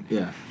comedian.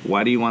 Yeah.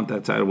 Why do you want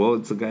that title? Well,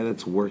 it's the guy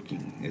that's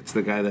working. It's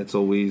the guy that's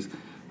always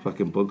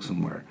fucking booked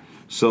somewhere.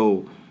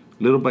 So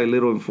little by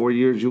little, in 4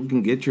 years, you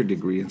can get your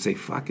degree and say,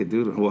 fuck it,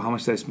 dude. Well, how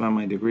much did I spend on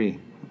my degree?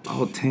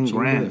 Oh, 10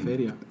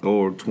 grand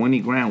or 20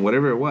 grand,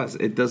 whatever it was.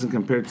 It doesn't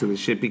compare to the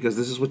shit because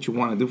this is what you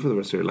want to do for the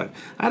rest of your life.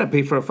 I had to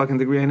pay for a fucking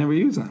degree I never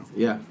use now.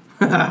 Yeah.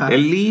 At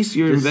least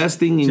you're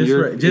investing in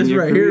your right, just in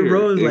your right career. Here,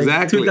 bro. It's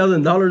exactly. like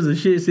 $2,000 of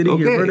shit sitting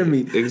here in front of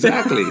me.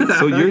 Exactly.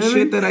 So your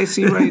shit that I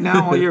see right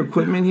now, all your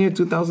equipment here,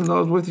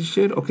 $2,000 worth of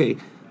shit. Okay,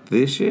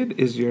 this shit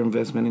is your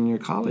investment in your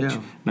college.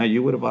 Yeah. Now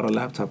you would have bought a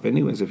laptop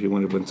anyways if you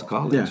went to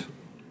college.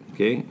 Yeah.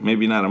 Okay,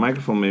 maybe not a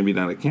microphone, maybe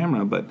not a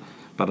camera, but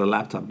a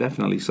laptop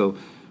definitely. So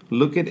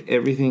look at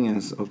everything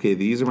as okay.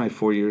 These are my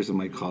 4 years of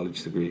my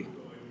college degree.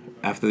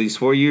 After these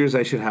 4 years,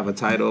 I should have a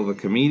title of a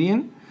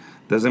comedian.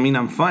 Doesn't mean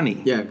I'm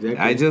funny. Yeah,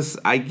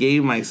 exactly. I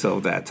gave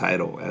myself that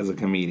title as a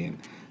comedian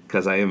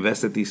because I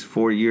invested these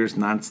 4 years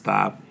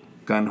nonstop,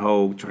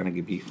 gun-ho, trying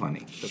to be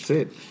funny. That's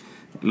it.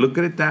 Look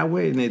at it that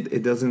way, and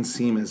it doesn't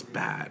seem as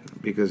bad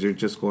because you're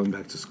just going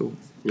back to school.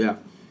 Yeah.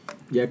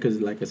 Yeah,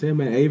 because like I said,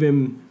 man, I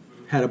even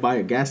had to buy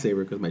a gas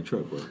saver because my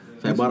truck, bro.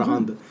 So I bought a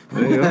Honda.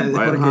 There you go.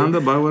 Buy a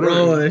Honda, buy whatever.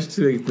 Bro, that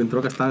shit, mi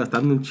troca estaba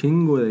gastando un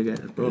chingo de gas,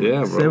 bro.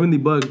 Yeah, bro.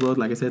 $70, bro.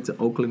 Like I said, to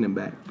Oakland and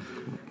back.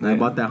 And I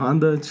bought that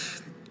Honda,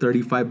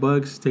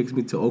 $35, takes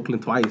me to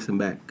Oakland twice and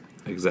back.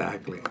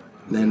 Exactly.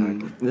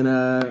 Then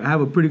I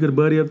have a pretty good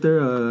buddy up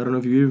there. I don't know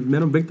if you've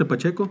met him, Victor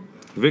Pacheco.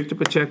 Victor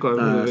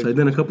Pacheco. So I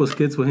did a couple of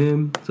skits with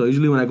him. So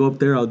usually when I go up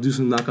there, I'll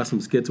knock out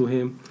some skits with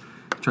him,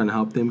 trying to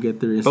help them get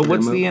their Instagram But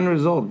what's up. the end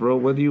result, bro?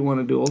 What do you want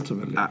to do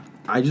ultimately?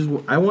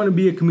 I want to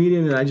be a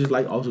comedian, and I just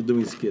like also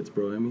doing skits,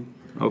 bro. I mean,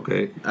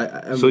 okay.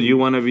 So you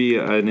want to be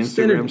an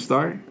Instagram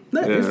star?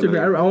 Not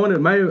Instagram. I want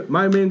to.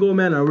 My main goal,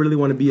 man. I really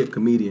want to be a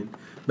comedian.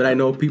 But I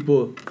know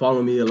people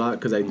follow me a lot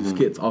because I do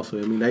skits also.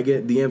 I mean, I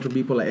get DMs from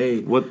people like,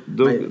 "Hey,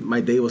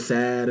 my day was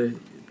sad.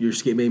 Your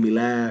skit made me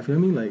laugh." You know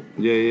what I mean? Like,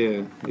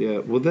 yeah.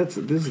 Well, this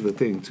is the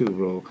thing too,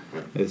 bro.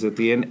 Is at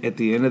the end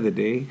of the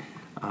day,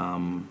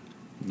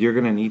 you're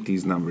gonna need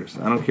these numbers.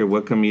 I don't care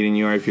what comedian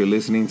you are. If you're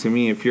listening to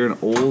me, if you're an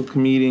old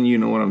comedian, you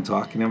know what I'm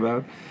talking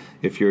about.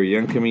 If you're a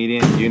young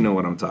comedian, you know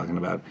what I'm talking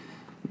about.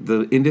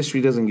 The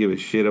industry doesn't give a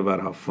shit about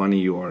how funny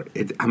you are.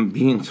 I'm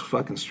being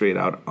fucking straight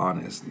out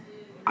honest.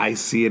 I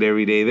see it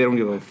every day. They don't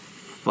give a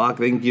fuck.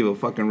 They can give a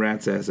fucking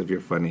rat's ass if you're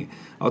funny.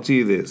 I'll tell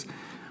you this.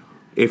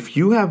 If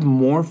you have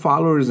more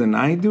followers than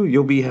I do,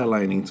 you'll be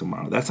headlining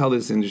tomorrow. That's how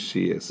this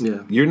industry is.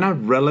 Yeah. You're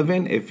not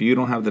relevant if you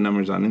don't have the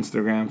numbers on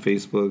Instagram,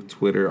 Facebook,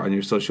 Twitter, on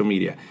your social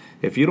media.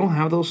 If you don't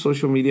have those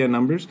social media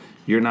numbers,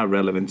 you're not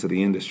relevant to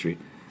the industry.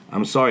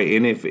 I'm sorry.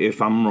 And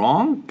if I'm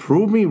wrong,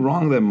 prove me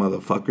wrong then,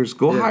 motherfuckers.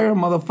 Go hire a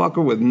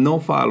motherfucker with no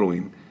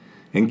following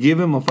and give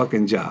him a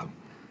fucking job.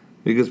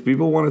 Because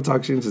people want to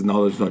talk shit and say,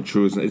 no, that's not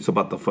true. It's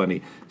about the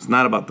funny. It's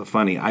not about the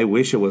funny. I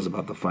wish it was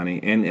about the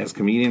funny. And as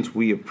comedians,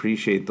 we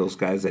appreciate those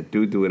guys that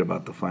do it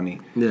about the funny.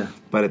 Yeah.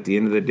 But at the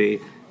end of the day,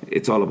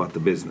 it's all about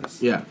the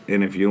business. Yeah.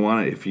 And if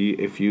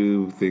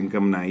you think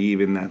I'm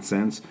naive in that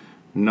sense,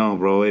 no,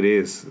 bro, it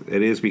is.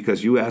 It is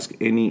because you ask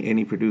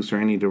any producer,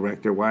 any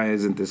director, why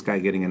isn't this guy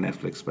getting a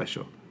Netflix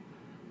special?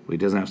 Well, he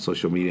doesn't have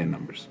social media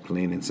numbers,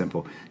 plain and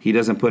simple. He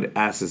doesn't put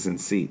asses in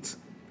seats.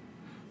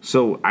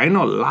 So I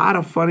know a lot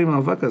of funny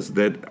motherfuckers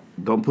that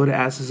don't put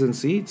asses in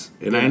seats.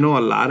 And I know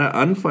a lot of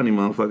unfunny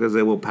motherfuckers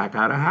that will pack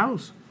out a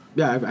house.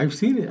 Yeah, I've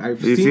seen it.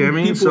 You see what I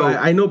mean? People, So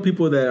I know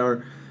people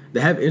that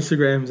have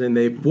Instagrams and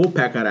they will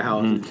pack out a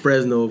house.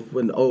 Fresno,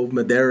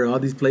 Madera, all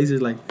these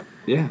places. Like,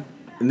 yeah.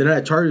 And they're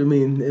not charging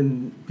me,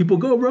 and people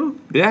go, bro.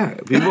 Yeah,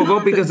 people go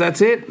because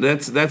that's it.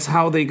 That's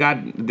how they got.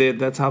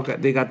 That's how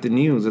they got the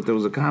news that there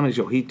was a comedy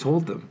show. He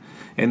told them,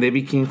 and they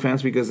became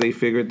fans because they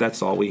figured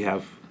that's all we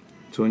have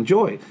to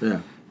enjoy. Yeah.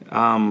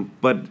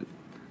 But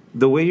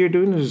the way you're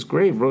doing it is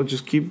great, bro.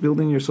 Just keep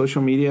building your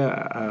social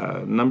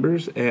media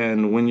numbers,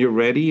 and when you're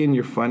ready and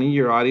you're funny,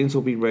 your audience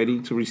will be ready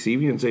to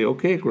receive you and say,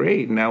 "Okay,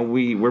 great. Now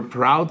we're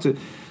proud to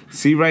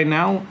see." Right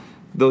now,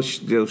 they'll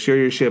share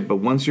your shit, but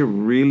once you're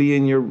really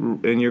in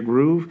your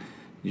groove,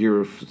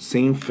 your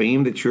same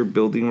fame that you're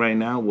building right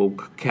now will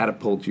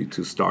catapult you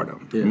to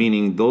stardom. Yeah.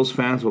 Meaning those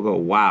fans will go,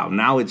 "Wow,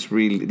 now it's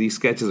really these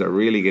sketches are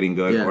really getting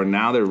good," or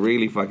now they're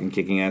really fucking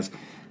kicking ass.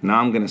 Now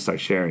I'm gonna start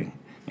sharing.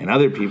 And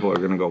other people are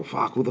going to go,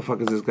 fuck, who the fuck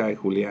is this guy,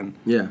 Julian?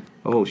 Yeah.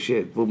 Oh,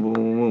 shit. Boom, boom,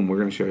 boom, boom. We're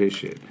going to share his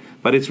shit.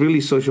 But it's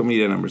really social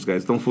media numbers,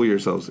 guys. Don't fool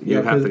yourselves. You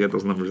have to get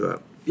those numbers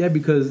up. Yeah,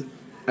 because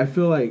I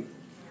feel like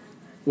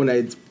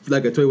I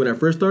told you when I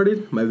first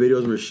started, my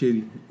videos were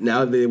shitty.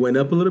 Now they went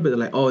up a little bit. They're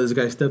like, oh, this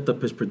guy stepped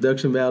up his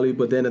production value.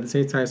 But then at the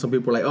same time, some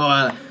people are like, oh,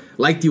 I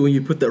liked you when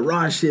you put the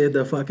raw shit,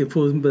 the fucking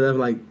fools. But I'm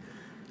like,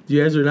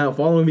 you guys are not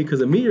following me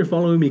because of me. You're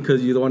following me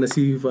because you don't want to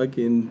see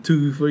fucking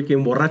two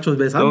freaking borrachos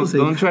besándose.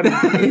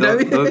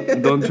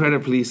 Don't try to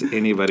please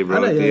anybody,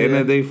 bro. At the end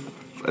of the day,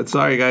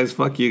 sorry guys,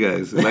 fuck you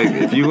guys. Like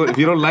if you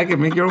don't like it,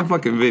 make your own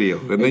fucking video,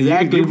 and then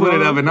you put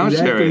it up, and I'll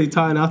share it.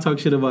 And I'll talk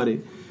shit about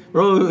it.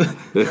 Bro,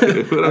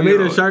 I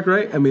made a shark,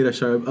 right? I made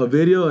a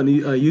video on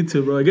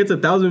YouTube, bro. It gets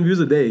 1,000 views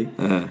a day.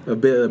 A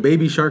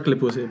baby shark le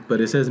puse,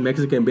 but it says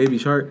Mexican baby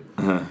shark.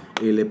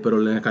 Pero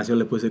en la canción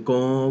le puse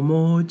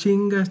como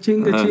chingas,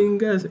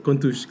 chingas con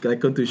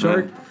tu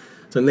shark.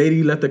 Some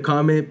lady left a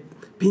comment,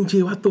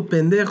 pinche vato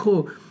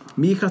pendejo.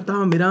 Mi hija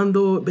estaba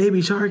mirando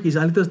baby shark y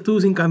salitas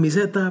tú sin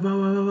camiseta, blah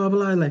blah blah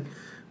blah. Like,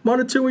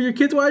 monitor what your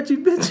kids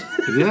watching, bitch.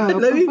 Yeah,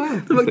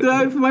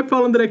 like, my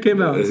problem that I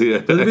came out. Yeah.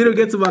 The video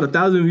gets about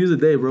 1,000 views a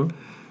day, bro.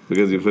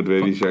 Because you put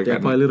baby shark yeah,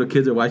 on probably it. little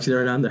kids are watching it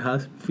around their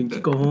house.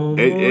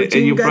 And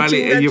you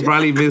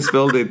probably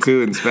misspelled it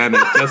too in Spanish,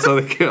 just so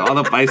all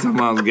the paisa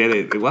moms get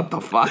it. What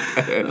the fuck?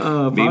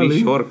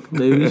 Baby shark.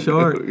 Baby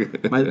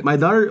shark. My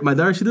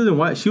daughter, she doesn't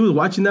watch. She was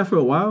watching that for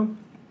a while.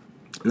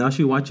 Now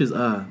she watches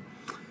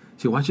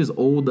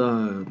old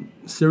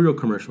cereal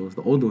commercials,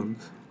 the old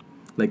ones.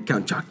 Like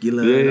Count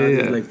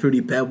Chocula, like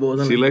Fruity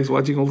Pebbles. She likes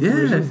watching old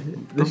commercials?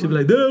 Then she'll be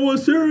like, Dad, what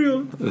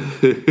cereal?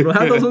 Bro,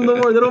 have those ones no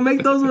more. They don't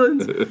make those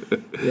ones.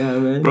 Yeah,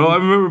 man. Bro, I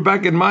remember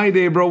back in my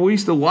day, bro, we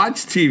used to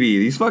watch TV.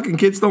 These fucking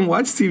kids don't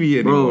watch TV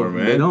anymore,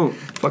 man. They don't.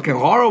 Fucking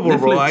horrible, Netflix.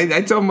 Bro.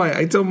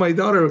 I tell my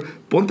daughter,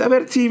 ponte a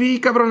ver TV,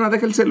 cabrona,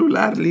 deja el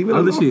celular, leave it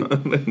alone. How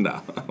old is she?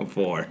 No,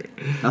 4.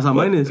 That's how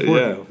mine is, 4.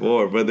 Yeah,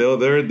 4. But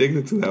they're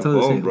addicted to that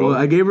phone, bro. Well,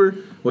 I gave her,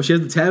 she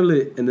has the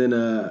tablet, and then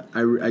I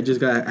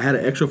had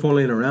an extra phone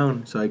laying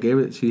around, so I gave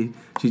it, she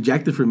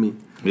jacked it for me.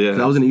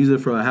 Yeah. I was going to use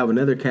it I have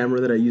another camera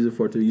that I use it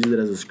for, to use it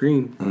as a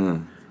screen.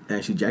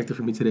 And she jacked it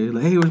for me today.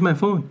 Like, hey, where's my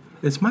phone?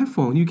 It's my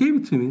phone. You gave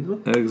it to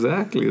me.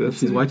 Exactly.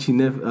 She's watching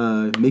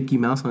Mickey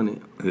Mouse on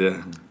it.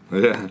 Yeah.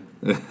 Yeah.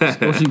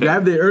 Well, she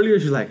grabbed it earlier.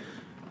 She's like,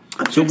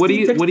 so what do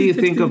you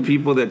think of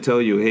people that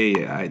tell you,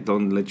 hey, I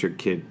don't let your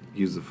kid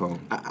use the phone?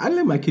 I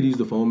let my kid use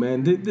the phone,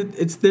 man.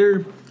 It's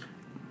their...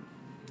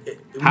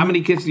 How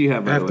many kids do you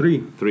have? I have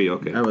 3. 3,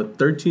 okay. I have a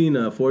 13,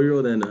 a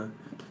 4-year-old, and a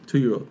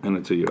 2-year-old. And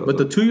a 2-year-old. But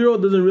the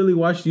 2-year-old doesn't really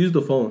use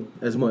the phone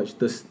as much.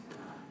 The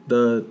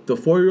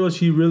 4-year-old,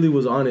 she really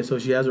was on it, so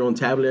she has her own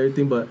tablet and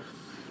everything. But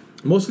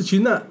she's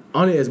not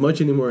on it as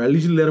much anymore. At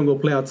least you let them go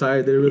play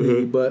outside. They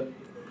really, but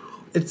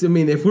it's. I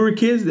mean, if we were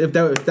kids, if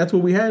that's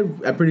what we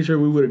had, I'm pretty sure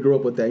we would have grew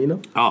up with that. You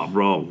know? Oh,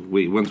 bro,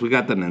 once we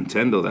got the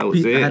Nintendo, that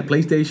was it. I had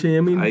PlayStation.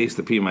 I mean, I used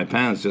to pee my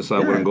pants just so I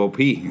wouldn't go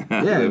pee.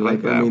 Yeah,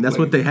 like I mean, that's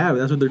what they have.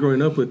 That's what they're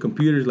growing up with.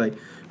 Computers. Like,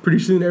 pretty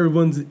soon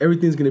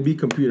everything's gonna be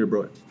computer,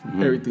 bro.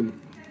 Everything.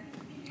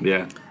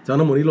 Yeah. Se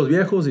van a morir los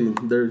viejos y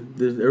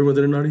everyone's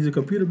gonna know how to use a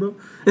computer, bro.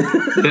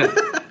 Yeah.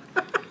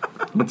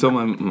 I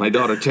told my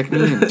daughter, check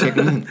me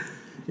in.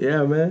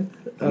 Yeah, man.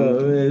 Oh,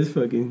 man, it's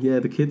fucking... Yeah,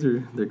 the kids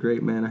they're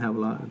great, man. I have a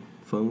lot of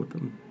fun with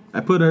them. I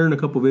put her in a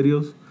couple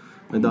videos,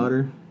 my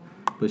daughter,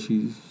 but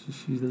she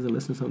doesn't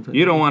listen sometimes.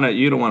 You don't want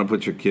to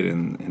put your kid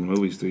in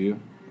movies, do you?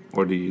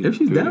 Or do you? If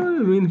she's down,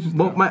 I mean,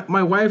 well,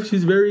 my wife, she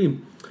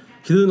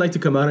doesn't like to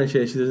come out and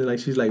shit.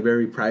 She's like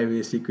very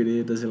private,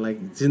 secretive.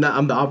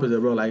 I'm the opposite,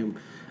 bro. Like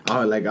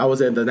I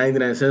was at the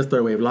 99-cent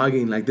store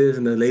vlogging like this,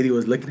 and the lady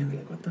was looking at me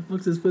like, what the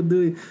fuck's this foot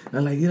doing? And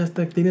I'm like, yeah,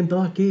 hasta tienen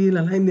todo aquí,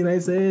 la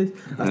 99 cents,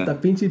 hasta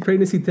pinche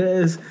pregnancy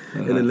test.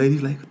 And the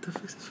lady's like, what the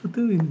fuck's this foot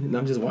doing? And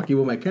I'm just walking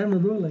with my camera,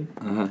 bro. Like,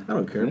 I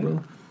don't care,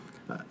 bro.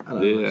 I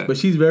don't know. But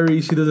she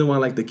doesn't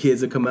want like the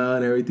kids to come out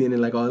and everything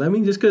and like all that. I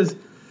mean, just because,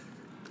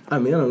 I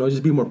don't know,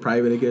 just be more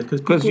private, I guess.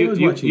 Because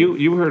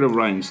you heard of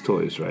Ryan's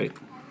Toys, right?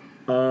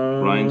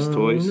 Ryan's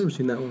Toys. I've never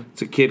seen that one.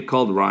 It's a kid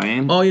called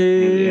Ryan. Oh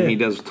yeah. And he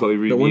does toy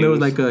reviews. The one that was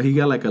like he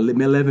got like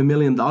 $11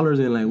 million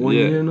in like 1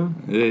 year, no?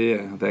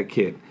 Yeah, that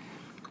kid.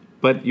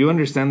 But you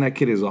understand that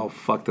kid is all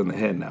fucked in the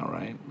head now,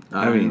 right?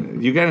 I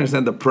mean, you gotta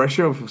understand the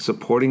pressure of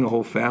supporting a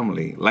whole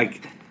family.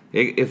 Like,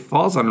 it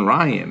falls on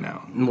Ryan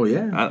now. Well,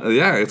 yeah.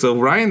 Yeah. So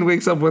Ryan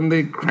wakes up one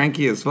day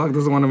cranky as fuck,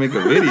 doesn't want to make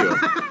a video.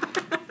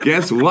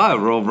 Guess what,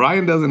 bro?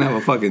 Brian doesn't have a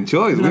fucking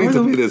choice. We need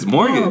to pay this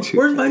mortgage.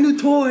 Where's my new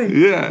toy?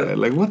 Yeah,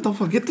 like, what the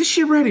fuck? Get this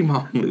shit ready,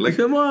 mom. Like,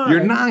 come on.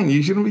 You're 9.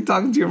 You shouldn't be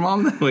talking to your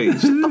mom that way.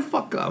 Shut the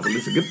fuck up.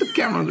 Listen, get the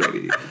cameras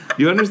ready.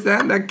 You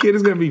understand? That kid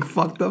is going to be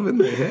fucked up in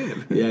the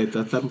head. Yeah,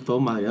 está todo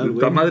madreado, güey.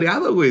 Está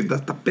madreado, güey.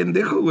 Está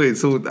pendejo, güey.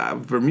 So,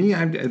 for me,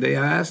 they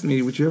asked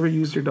me, would you ever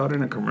use your daughter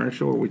in a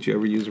commercial or would you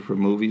ever use her for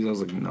movies? I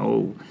was like,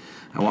 no.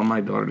 I want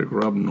my daughter to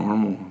grow up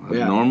normal.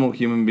 A normal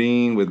human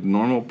being with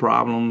normal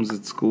problems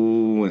at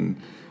school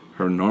and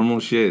her normal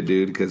shit,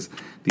 dude, because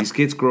these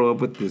kids grow up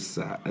with this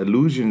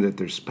illusion that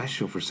they're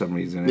special for some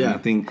reason,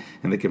 and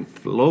and they can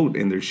float,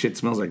 and their shit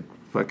smells like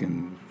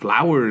fucking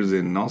flowers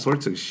and all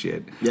sorts of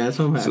shit. Yeah, that's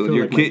what I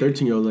feel like my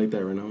 13-year-old like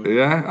that right now. Man.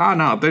 Yeah? Oh,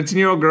 no,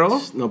 13-year-old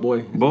girl? No,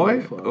 boy.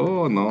 Boy?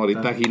 Oh, no,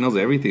 ahorita he knows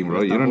everything,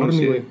 bro. You don't know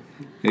shit.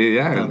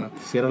 Yeah.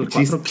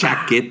 She's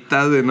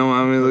chaquetas de no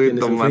mames, güey,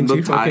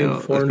 tomando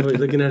tile. He's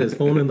looking at his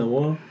phone in the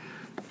wall.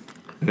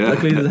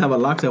 Luckily, he doesn't have a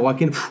lock, so I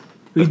walk in.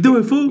 What you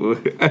doing, fool?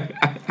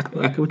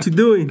 Like, what you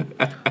doing?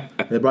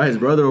 They brought his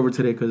brother over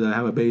today because I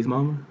have a baby's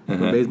mama.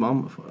 Baby's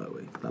mama.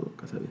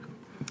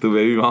 Tu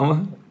baby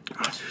mama?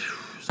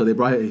 So they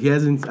brought. He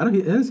hasn't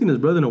seen his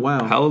brother in a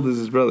while. How old is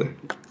his brother?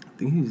 I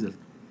think he's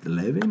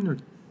 11 or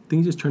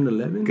think he just turned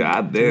 11.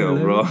 God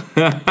damn, bro. So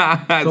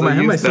I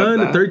have my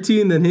son at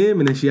 13, then him,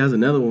 and then she has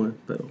another one.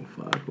 But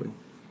fuck, wait.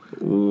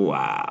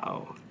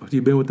 Wow.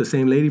 You been with the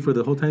same lady for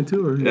the whole time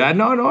too, or? Yeah,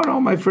 no.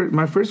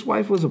 My first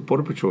wife was a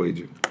Border Patrol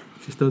agent.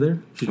 She's still there?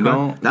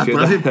 No.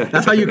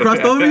 That's how you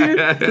crossed over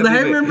here? Because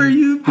I remember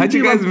you. How'd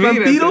you guys meet?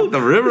 Vampiro? At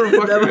the river,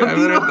 fucker. I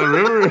met at the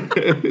river.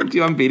 Pinche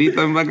vampirito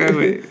en vaca,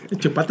 güey.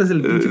 Chupatas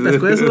el pinche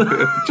pescuezo.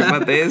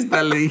 Chupate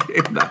esta, le dije.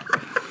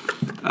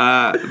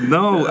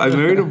 No, I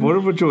married a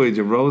Border Patrol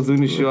agent, bro. I was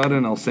doing a show out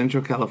in El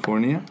Centro,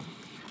 California.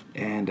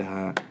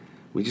 And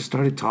we just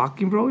started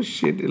talking, bro.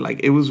 Shit, like,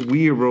 it was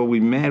weird, bro. We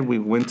met. We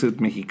went to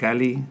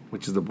Mexicali,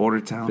 which is the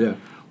border town. Yeah.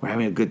 We're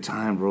having a good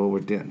time, bro. We're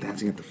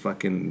dancing at the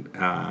fucking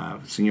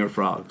Senor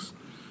Frogs.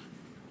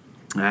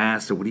 I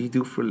asked her, what do you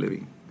do for a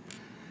living?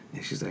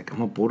 And she's like, I'm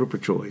a Border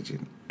Patrol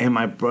agent. And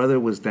my brother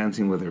was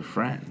dancing with her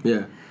friend.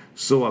 Yeah.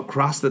 So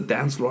across the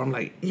dance floor, I'm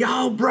like,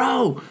 yo,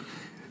 bro,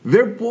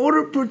 they're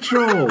Border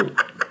Patrol.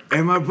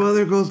 And my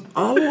brother goes,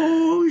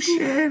 oh,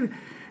 shit.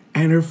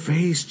 And her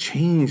face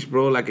changed,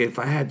 bro. Like if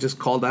I had just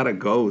called out a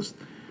ghost.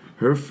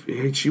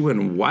 She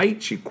went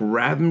white. She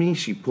grabbed me.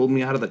 She pulled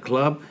me out of the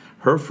club.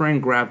 Her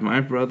friend grabbed my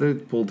brother,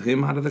 pulled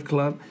him out of the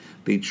club.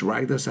 They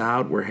dragged us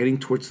out. We're heading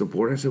towards the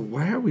border. I said,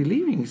 why are we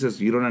leaving? He says,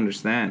 you don't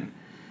understand.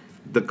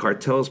 The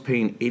cartel is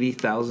paying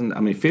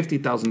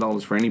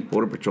 $50,000 for any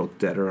Border Patrol,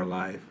 dead or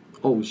alive.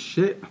 Oh,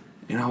 shit.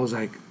 And I was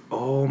like,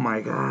 oh,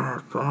 my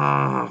God,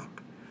 fuck.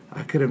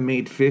 I could have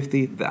made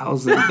 $50,000,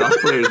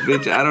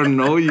 bitch. I don't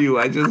know you.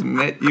 I just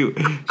met you.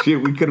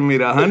 Shit, we could have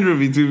made 100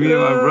 between me and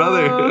my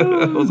brother.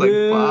 I was like,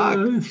 fuck.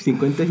 50.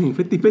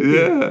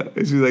 Yeah.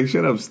 And she's like,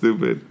 shut up,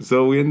 stupid.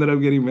 So we ended up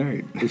getting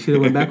married. You should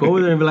have went back over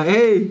there and be like,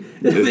 hey,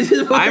 this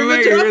is I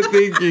met her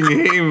thinking,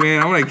 hey,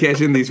 man, I'm going to cash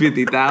in these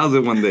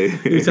 50,000 one day.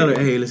 You tell her,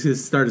 hey, let's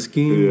just start a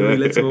scheme. Yeah.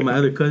 Let some of my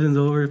other cousins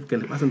over. Que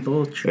le pasen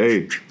todos.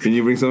 Hey, can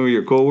you bring some of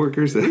your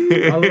coworkers? And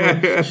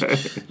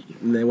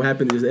then what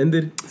happened? It just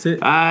ended? That's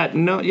it?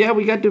 No, yeah,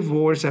 we got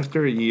divorced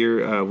after a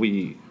year. Let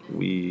me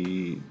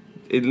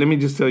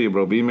just tell you,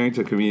 bro, being married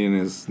to a comedian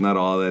is not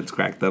all that's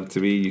cracked up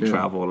to be. You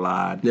travel a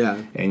lot. Yeah.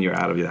 And you're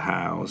out of your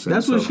house.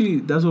 That's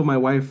what my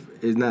wife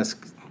is not,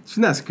 she's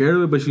not scared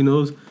of it, but she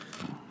knows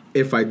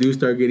if I do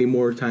start getting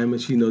more time,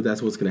 and she knows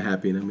that's what's going to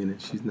happen. I mean,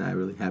 she's not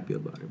really happy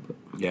about it. But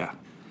yeah.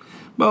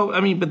 Well,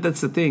 I mean, but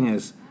that's the thing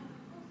is,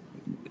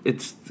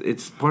 it's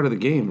part of the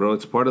game, bro.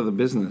 It's part of the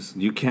business.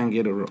 You can't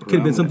get around. Could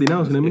have been something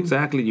else, you know what I mean?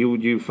 Exactly.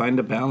 You find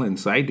a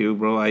balance. I do,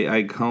 bro.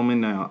 I come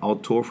and I'll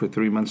tour for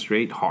 3 months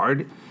straight,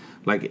 hard.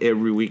 Like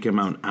every week I'm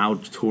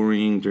out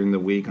touring during the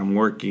week. I'm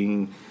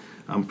working,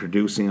 I'm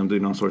producing, I'm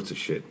doing all sorts of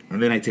shit. And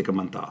then I take a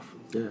month off.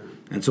 yeah.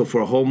 And so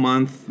for a whole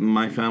month,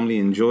 my family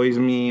enjoys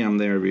me. I'm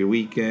there every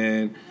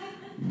weekend.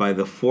 By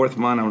the fourth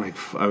month,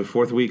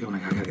 fourth week, I'm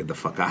like, I gotta get the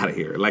fuck out of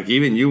here. Like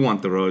even you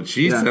want the road.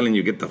 She's telling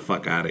you, get the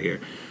fuck out of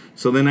here.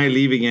 So then I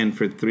leave again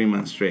for 3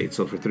 months straight.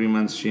 So for 3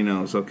 months, she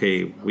knows,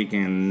 okay, we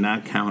can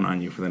not count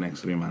on you for the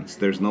next 3 months.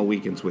 There's no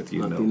weekends with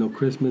you. Nothing, no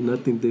Christmas,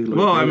 nothing.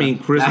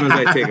 Christmas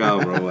I take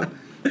out, bro.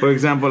 For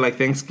example, like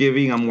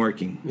Thanksgiving, I'm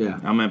working. Yeah.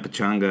 I'm at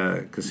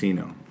Pachanga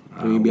Casino.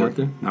 Will you be out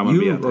there? I'm going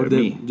to be out there.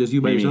 Me. Just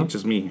you by yourself?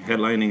 Just me,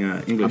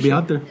 headlining English. I'll be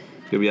out there.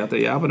 You'll be out there?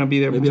 Yeah, I'm going to be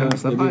there. Maybe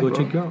Stop go by,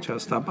 check you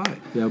out. Stop by.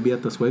 Yeah, I'll be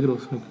at the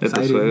Suegros. At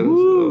the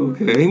Suegros?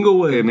 Okay. In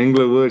Inglewood. In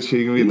Inglewood.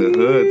 She going to be in the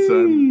hood,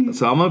 son.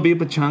 So I'm going to be at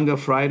Pachanga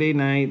Friday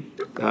night.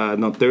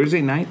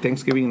 Thursday night,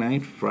 Thanksgiving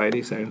night,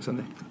 Friday, Saturday, and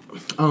Sunday.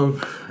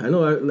 I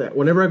know.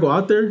 Whenever I go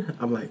out there,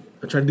 I'm like,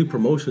 I try to do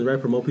promotions, right?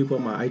 Promote people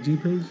on my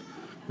IG page.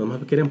 I'm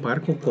quieren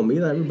pagar con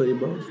comida, everybody,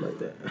 bro. It's like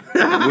that.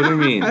 What do you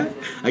mean?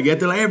 I get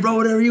to like, hey, bro,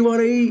 whatever you want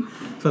to eat.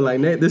 So like,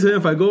 this is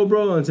if I go,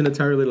 bro, it's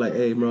entirely like,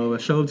 hey, bro, I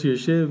show up to your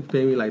shit,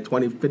 pay me like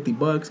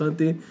 $20-$50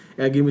 something,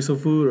 and give me some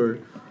food or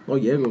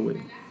llego,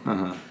 güey.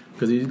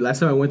 Because last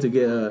time I went to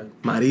get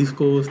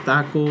mariscos,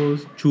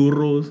 tacos,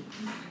 churros,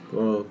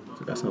 bro.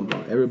 I got some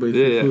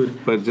everybody's food.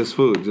 But just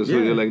food. Just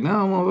food. You're like, no,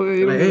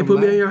 motherfucker. Like, hey, put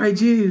me on your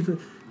IG.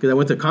 Because I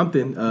went to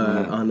Compton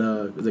on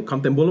is it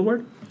Compton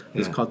Boulevard?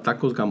 It's called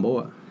Tacos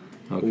Gamboa.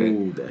 Okay.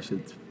 Ooh, that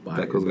shit's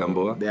fire. Tacos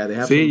Gamboa? Yeah, they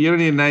have See, some. you don't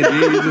need an ID.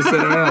 You just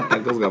sit around.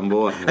 Tacos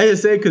Gamboa. I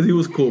just say because he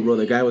was cool, bro.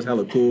 The guy was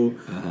hella cool.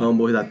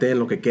 Boys, ten,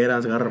 lo que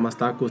quieras, agarra más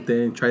tacos,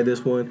 ten, try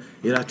this one.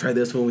 Yeah, try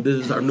this one. This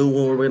is our new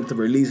one. We're going to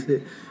release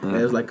it. And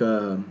it was like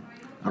I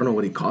don't know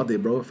what he called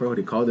it, bro. I forgot what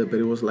he called it, but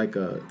it was like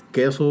a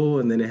queso,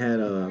 and then it had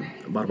a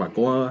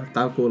barbacoa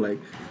taco, like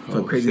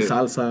some crazy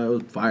salsa. It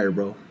was fire,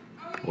 bro.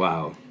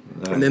 Wow.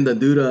 And then the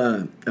dude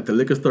at the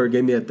liquor store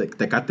gave me a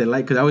Tecate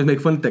Light, because I always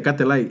make fun of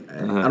Tecate Light.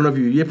 I don't know if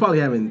you probably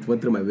haven't went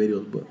through my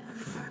videos, but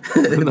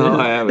no,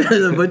 I haven't.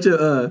 There's a bunch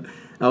of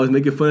I was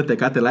making fun of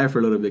Tecate Light for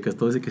a little bit, because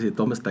todos dicen que si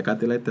tomas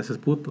Tecate Light te haces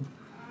puto.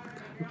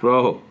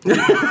 Bro.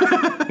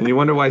 And you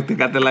wonder why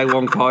Tecate Light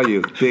won't call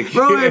you. Dick.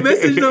 Bro, I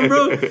messaged them,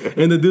 bro.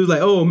 And the dude's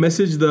like, oh,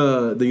 message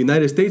the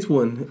United States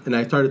one. And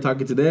I started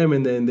talking to them,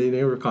 and then they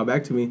never called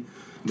back to me.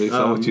 They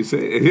saw what you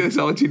said. They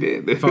saw what you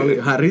did.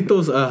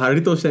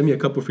 Jarritos sent me a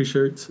couple free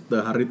shirts.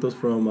 The Jarritos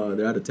from,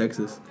 they're out of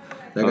Texas.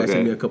 That guy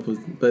sent me a couple.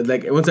 But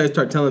like once I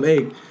start telling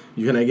them,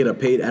 hey, can I get a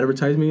paid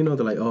advertisement? You know,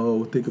 they're like,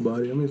 oh, think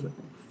about it. I mean, it's like,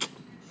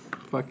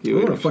 fuck you.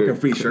 I want a fucking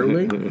free shirt,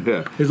 man.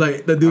 Yeah. It's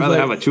like the dude's I'd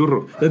rather like, have a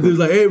churro. the dude's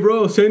like, hey,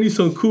 bro, send you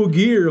some cool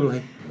gear. I'm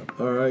like,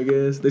 all right, I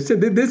guess. They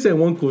did send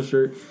one cool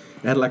shirt.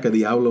 It had like a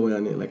Diablo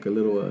on it, like a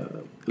little,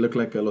 it looked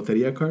like a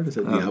loteria card. It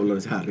said Diablo en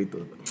ese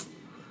jarrito.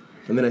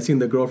 And then I seen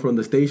the girl from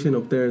the station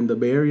up there in the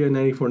Bay Area,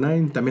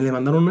 94.9. También le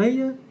mandaron a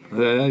ella.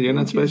 Yeah, you're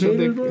not special,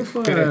 Haters, Dick. bro,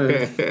 fuck.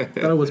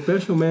 Thought it was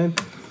special, man.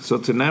 So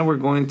tonight we're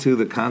going to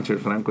the concert,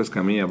 Franco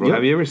Escamilla, bro. Yep.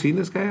 Have you ever seen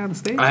this guy on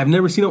stage? I've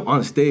never seen him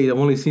on stage. I've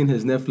only seen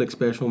his Netflix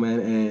special, man,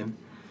 and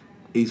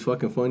he's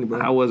fucking funny, bro.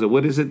 How was it?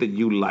 What is it that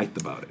you liked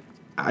about it?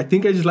 I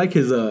think I just like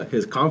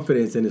his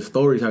confidence and his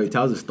stories, how he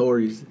tells his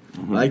stories.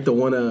 I like the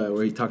one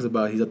where he talks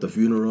about he's at the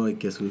funeral and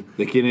guess who?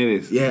 De quién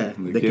eres? Yeah,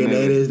 de quién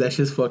eres. That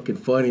shit's fucking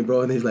funny,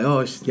 bro. And he's like,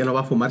 oh, ya no va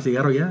a fumar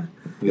cigarro ya.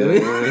 Yeah.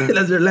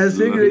 That's their last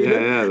cigarette.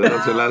 Yeah,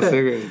 that's the last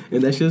cigarette.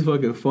 And that shit's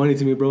fucking funny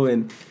to me, bro.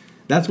 And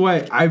that's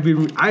why I've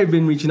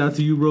been reaching out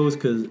to you, bros,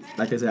 because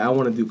like I said, I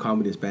want to do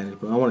comedy in Spanish,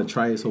 bro. I want to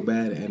try it so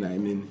bad, and I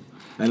mean,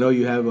 I know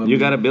you have. You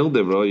gotta build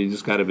it, bro. You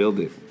just gotta build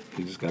it.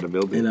 You just gotta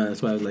build it. And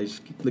that's why I was like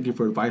looking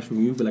for advice from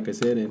you. But like I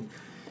said,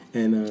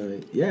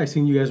 and yeah, I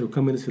seen you guys were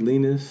coming to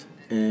Salinas,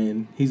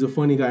 and he's a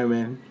funny guy,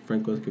 man.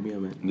 Franco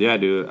Escamilla, man. Yeah,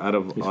 dude. Out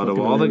of He's all fucking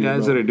the hilarious,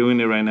 guys bro. that are doing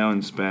it right now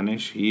in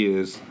Spanish, he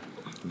is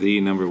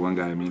the number one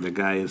guy. I mean, the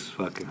guy is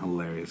fucking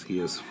hilarious. He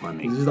is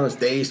funny. He's just on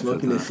stage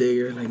smoking a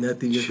cigarette, like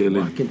nothing, just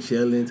Chilling. fucking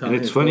chilling. And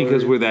it's funny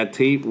because where that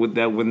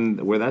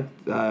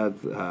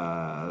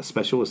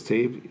special was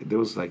taped, there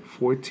was like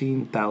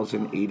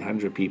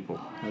 14,800 people.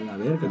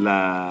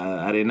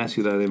 La Arena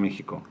Ciudad de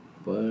Mexico.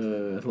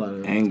 That's a lot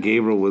of. And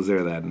Gabriel was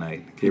there that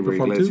night. Gabriel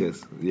performed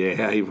Iglesias.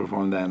 Yeah, he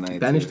performed that night.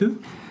 Spanish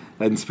too?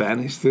 In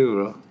Spanish too,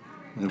 bro.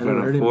 In I front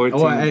never heard of him.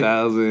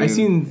 14,000.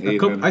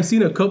 I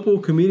seen a couple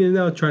comedians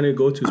now trying to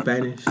go to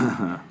Spanish,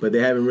 but they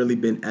haven't really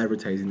been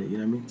advertising it. You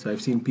know what I mean? So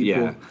I've seen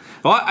people. Yeah.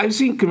 Well, I've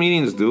seen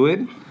comedians do it,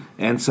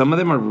 and some of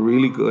them are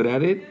really good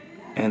at it,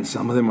 and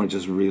some of them are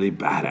just really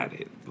bad at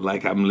it.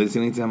 Like I'm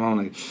listening to them, I'm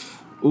like,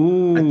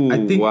 ooh,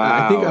 I think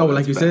I would,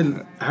 like you that's said,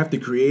 bad. I have to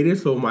create it,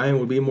 so mine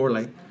would be more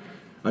like,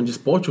 I'm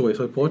just pocho,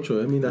 soy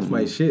pocho. I mean, that's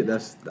my shit.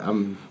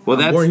 I'm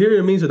born here.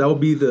 I mean, so that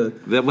would be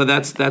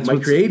that's my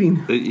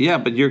creating. Yeah,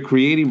 but you're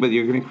creating, but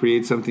you're going to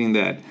create something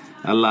that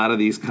a lot of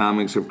these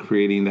comics are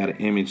creating that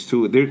image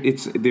too.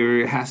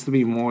 There has to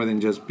be more than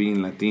just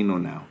being Latino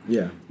now.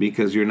 Yeah.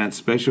 Because you're not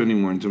special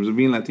anymore in terms of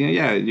being Latino.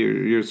 Yeah,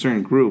 you're a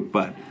certain group,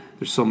 but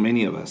there's so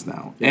many of us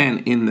now,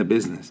 and in the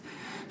business.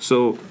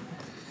 So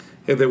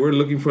if they were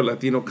looking for a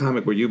Latino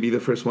comic, would you be the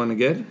first one to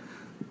get?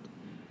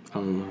 I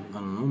don't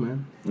know,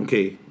 man.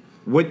 Okay.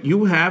 What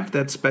you have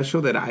that's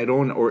special that I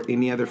don't or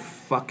any other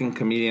fucking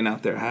comedian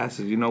out there has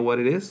is, you know what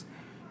it is?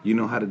 You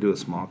know how to do a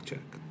smog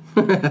check.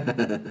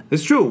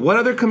 It's true. What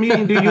other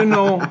comedian do you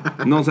know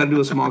knows how to do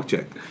a smog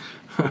check?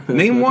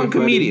 Name one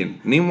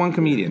comedian. Name one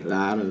comedian.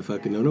 Nah, I don't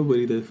fucking know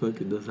nobody that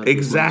fucking does that.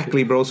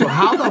 Exactly, bro. So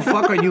how the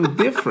fuck are you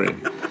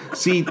different?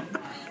 See,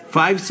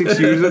 5-6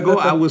 years ago,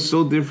 I was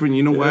so different.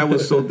 You know why I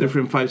was so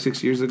different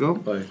 5-6 years ago?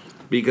 Why?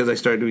 Because I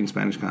started doing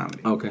Spanish comedy.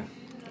 Okay.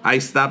 I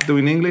stopped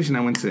doing English and I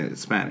went to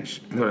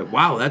Spanish. And they're like,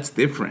 wow, that's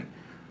different.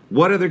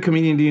 What other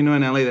comedian do you know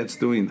in LA that's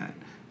doing that?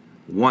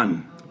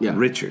 One. Yeah.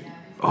 Richard.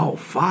 Oh,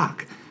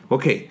 fuck.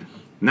 Okay.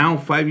 Now,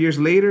 5 years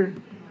later,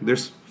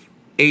 there's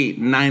 8,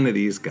 9 of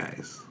these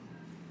guys.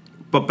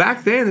 But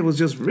back then, it was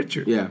just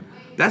Richard. Yeah.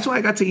 That's why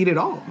I got to eat it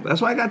all.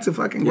 That's why I got to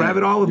fucking grab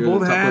it all with You're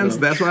both the top of hands.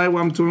 the- That's why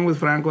I'm touring with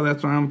Franco.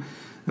 That's why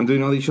I'm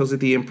doing all these shows at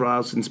the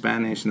Improvs in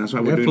Spanish. And that's why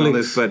we're doing all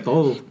this. But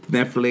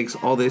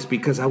Netflix, all this,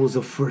 because I was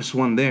the first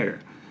one there.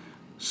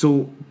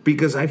 So,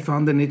 because I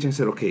found the niche and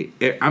said, okay,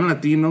 I'm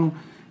Latino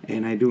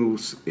and I do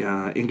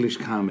English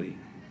comedy.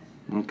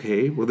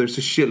 Okay, well, there's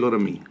a shitload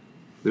of me.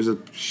 There's a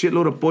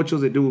shitload of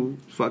pochos that do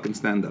fucking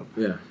stand-up.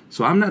 Yeah.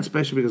 So I'm not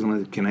special because I'm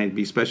like, can I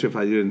be special if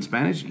I did it in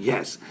Spanish?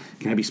 Yes.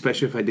 Can I be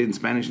special if I did in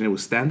Spanish and it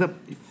was stand-up?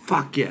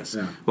 Fuck yes.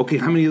 Yeah. Okay,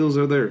 how many of those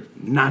are there?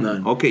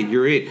 None. Okay,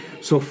 you're it.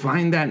 So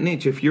find that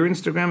niche. If you're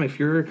Instagram, if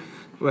you're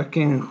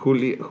fucking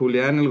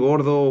Julian El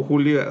Gordo,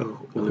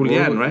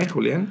 Julian, right?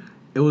 Julian?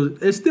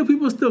 It's still,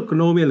 people still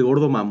know me El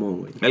Gordo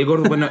Mamón, güey. El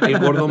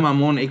Gordo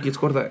Mamón, X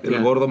corta, El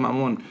Yeah. Gordo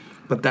Mamón.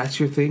 But that's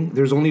your thing.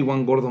 There's only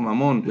one Gordo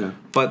Mamón. Yeah.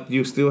 But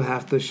you still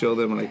have to show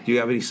them, like, do you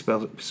have any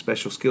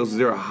special skills? Is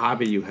there a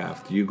hobby you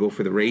have? Do you go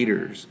for the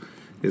Raiders?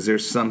 Is there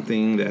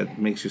something that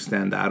makes you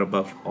stand out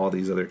above all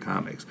these other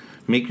comics?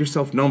 Make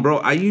yourself known, bro.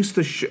 I used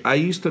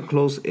to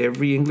close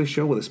every English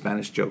show with a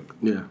Spanish joke.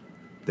 Yeah.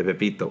 De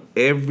Pepito.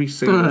 Every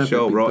single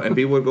show, bro. And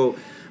people would go,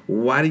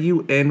 why do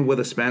you end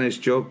with a Spanish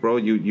joke, bro?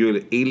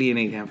 You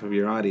alienate half of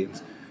your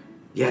audience.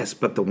 Yes,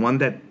 but the one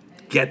that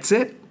gets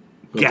it,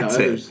 gets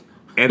it. Others.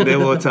 And they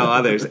will tell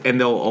others. And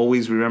they'll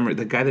always remember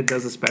the guy that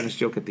does a Spanish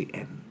joke at the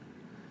end.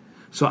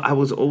 So I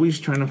was always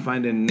trying to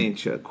find a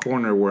niche, a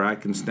corner where I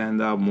can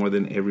stand out more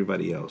than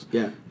everybody else.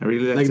 Yeah. I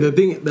really like the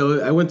thing.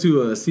 I went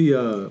to see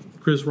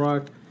Chris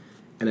Rock,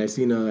 and I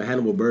seen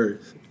Hannibal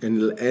Buress,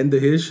 and the end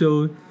of his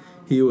show,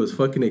 he was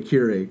fucking a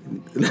Keurig.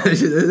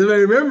 I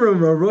remember him,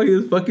 bro. He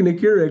was fucking a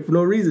Keurig for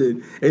no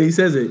reason, and he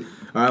says it.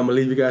 All right, I'm gonna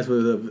leave you guys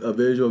with a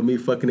visual of me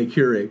fucking a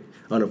Keurig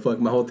on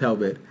my hotel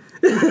bed.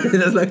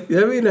 That's like,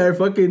 I mean, I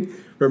fucking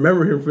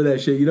remember him for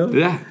that shit, you know?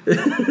 Yeah.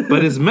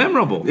 But it's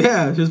memorable.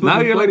 Yeah, it's just Now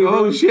fucking you're funny, like,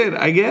 oh bro. shit,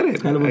 I get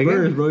it. Kind of I a get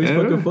bird, it. bro. He's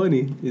Yeah, fucking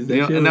funny. Is that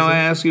You know, shit and now was- I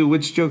ask you,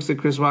 which jokes did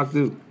Chris Rock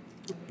do?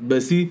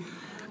 But see,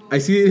 I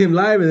see him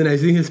live and then I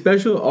see his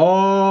special,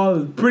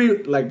 all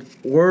pretty, like,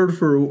 word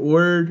for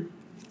word.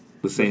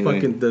 The same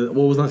Fucking, thing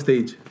what was on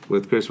stage.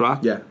 with Chris Rock?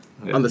 Yeah.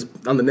 Yeah. On the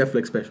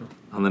Netflix special.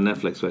 On the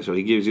Netflix special.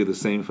 He gives you the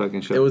same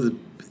fucking show. It was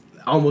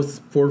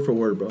almost word for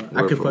word, bro.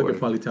 I Word could for fucking word.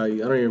 probably tell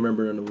you. I don't even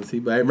remember none of them. See,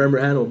 but I remember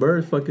Hannibal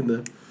Buress fucking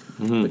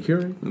the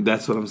Cure.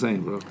 That's what I'm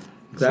saying, bro.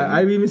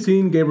 I've even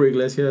seen Gabriel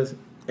Iglesias,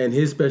 and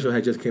his special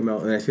had just came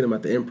out, and I seen him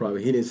at the Improv,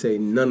 and he didn't say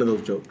none of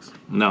those jokes.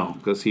 No,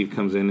 because he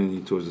comes in and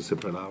he tours a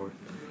separate hour.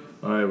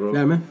 All right, bro.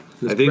 Yeah, man.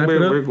 I Let's think wrap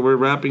it up. we're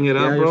wrapping it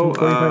up, Yeah, bro.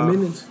 45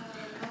 minutes.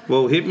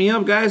 Well, hit me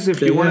up, guys,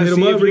 if Yeah, you want hit to 'em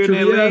see up, if you're in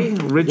Richard LA.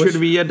 Villa.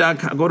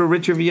 RichardVilla.com. Go to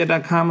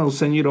RichardVilla.com. It'll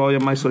send you to all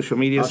of my social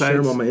media I'll share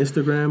sites. them on my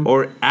Instagram,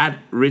 Or at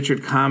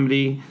Richard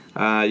Comedy.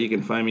 You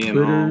can find me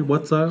Twitter, on all.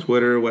 WhatsApp.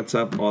 Twitter,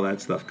 WhatsApp, all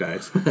that stuff,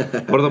 guys.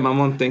 Gordo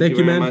Mamon, thank you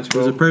very man. much, It bro.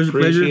 was a pleasure.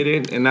 Appreciate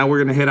it. And now we're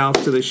gonna head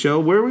off to the show.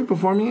 Where are we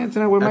performing at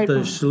tonight? Where am I? At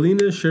the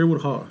Selena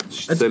Sherwood Hall.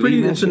 It's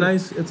a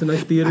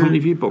nice theater. How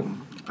many people?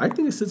 I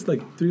think it sits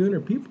like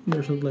 300 people in there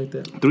or something like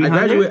that.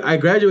 300? I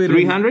graduated.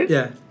 300?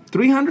 Yeah.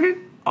 300?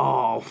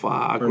 Oh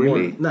fuck! Or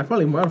Really? more. Nah,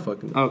 probably more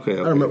fucking. Okay. I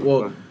don't remember.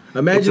 Well, It's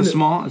imagine. a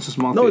small. It's a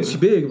small. No, theater. it's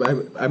big. But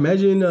I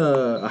imagine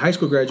a high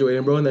school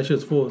graduating, bro, and that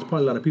shit's full. It's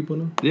probably a lot of people,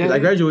 no? Yeah. 'Cause I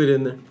graduated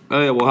in there.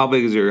 Oh yeah. Well, how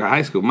big is your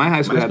high school? My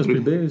high school My had school's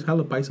three. pretty big. It's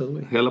hella paisas,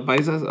 way. Hella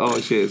paisas? Oh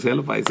shit! It's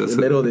hella paisas. In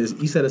the middle of this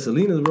east side of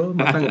Salinas, bro.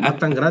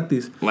 Matan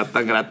gratis.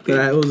 Mata gratis.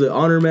 It was an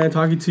honor, man,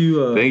 talking to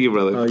you. Thank you,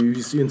 brother. You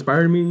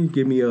inspired me. You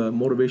gave me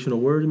motivational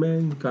words,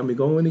 man. Got me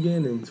going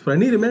again, and it's what I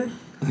needed, man.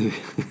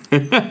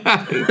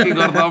 Qué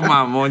gordo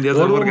mamón. Ya sé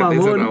Gordo por qué te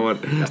hice mamón.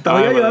 favor. Hasta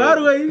voy a llorar,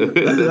 güey.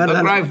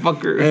 Don't cry,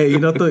 fucker. Hey, you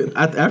know,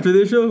 after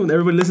this show, when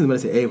everybody listens, I'm gonna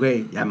say, hey,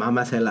 güey, ya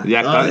mámasela.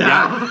 Ya,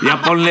 Oh,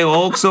 ya ponle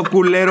Oxxo,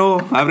 culero.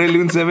 Ábrele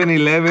un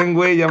 7-Eleven,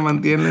 güey. Ya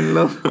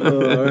mantiénenlo. All right,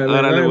 man.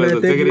 Órale, All right, pues.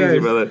 man. Take Thank it you, easy,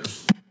 guys. brother.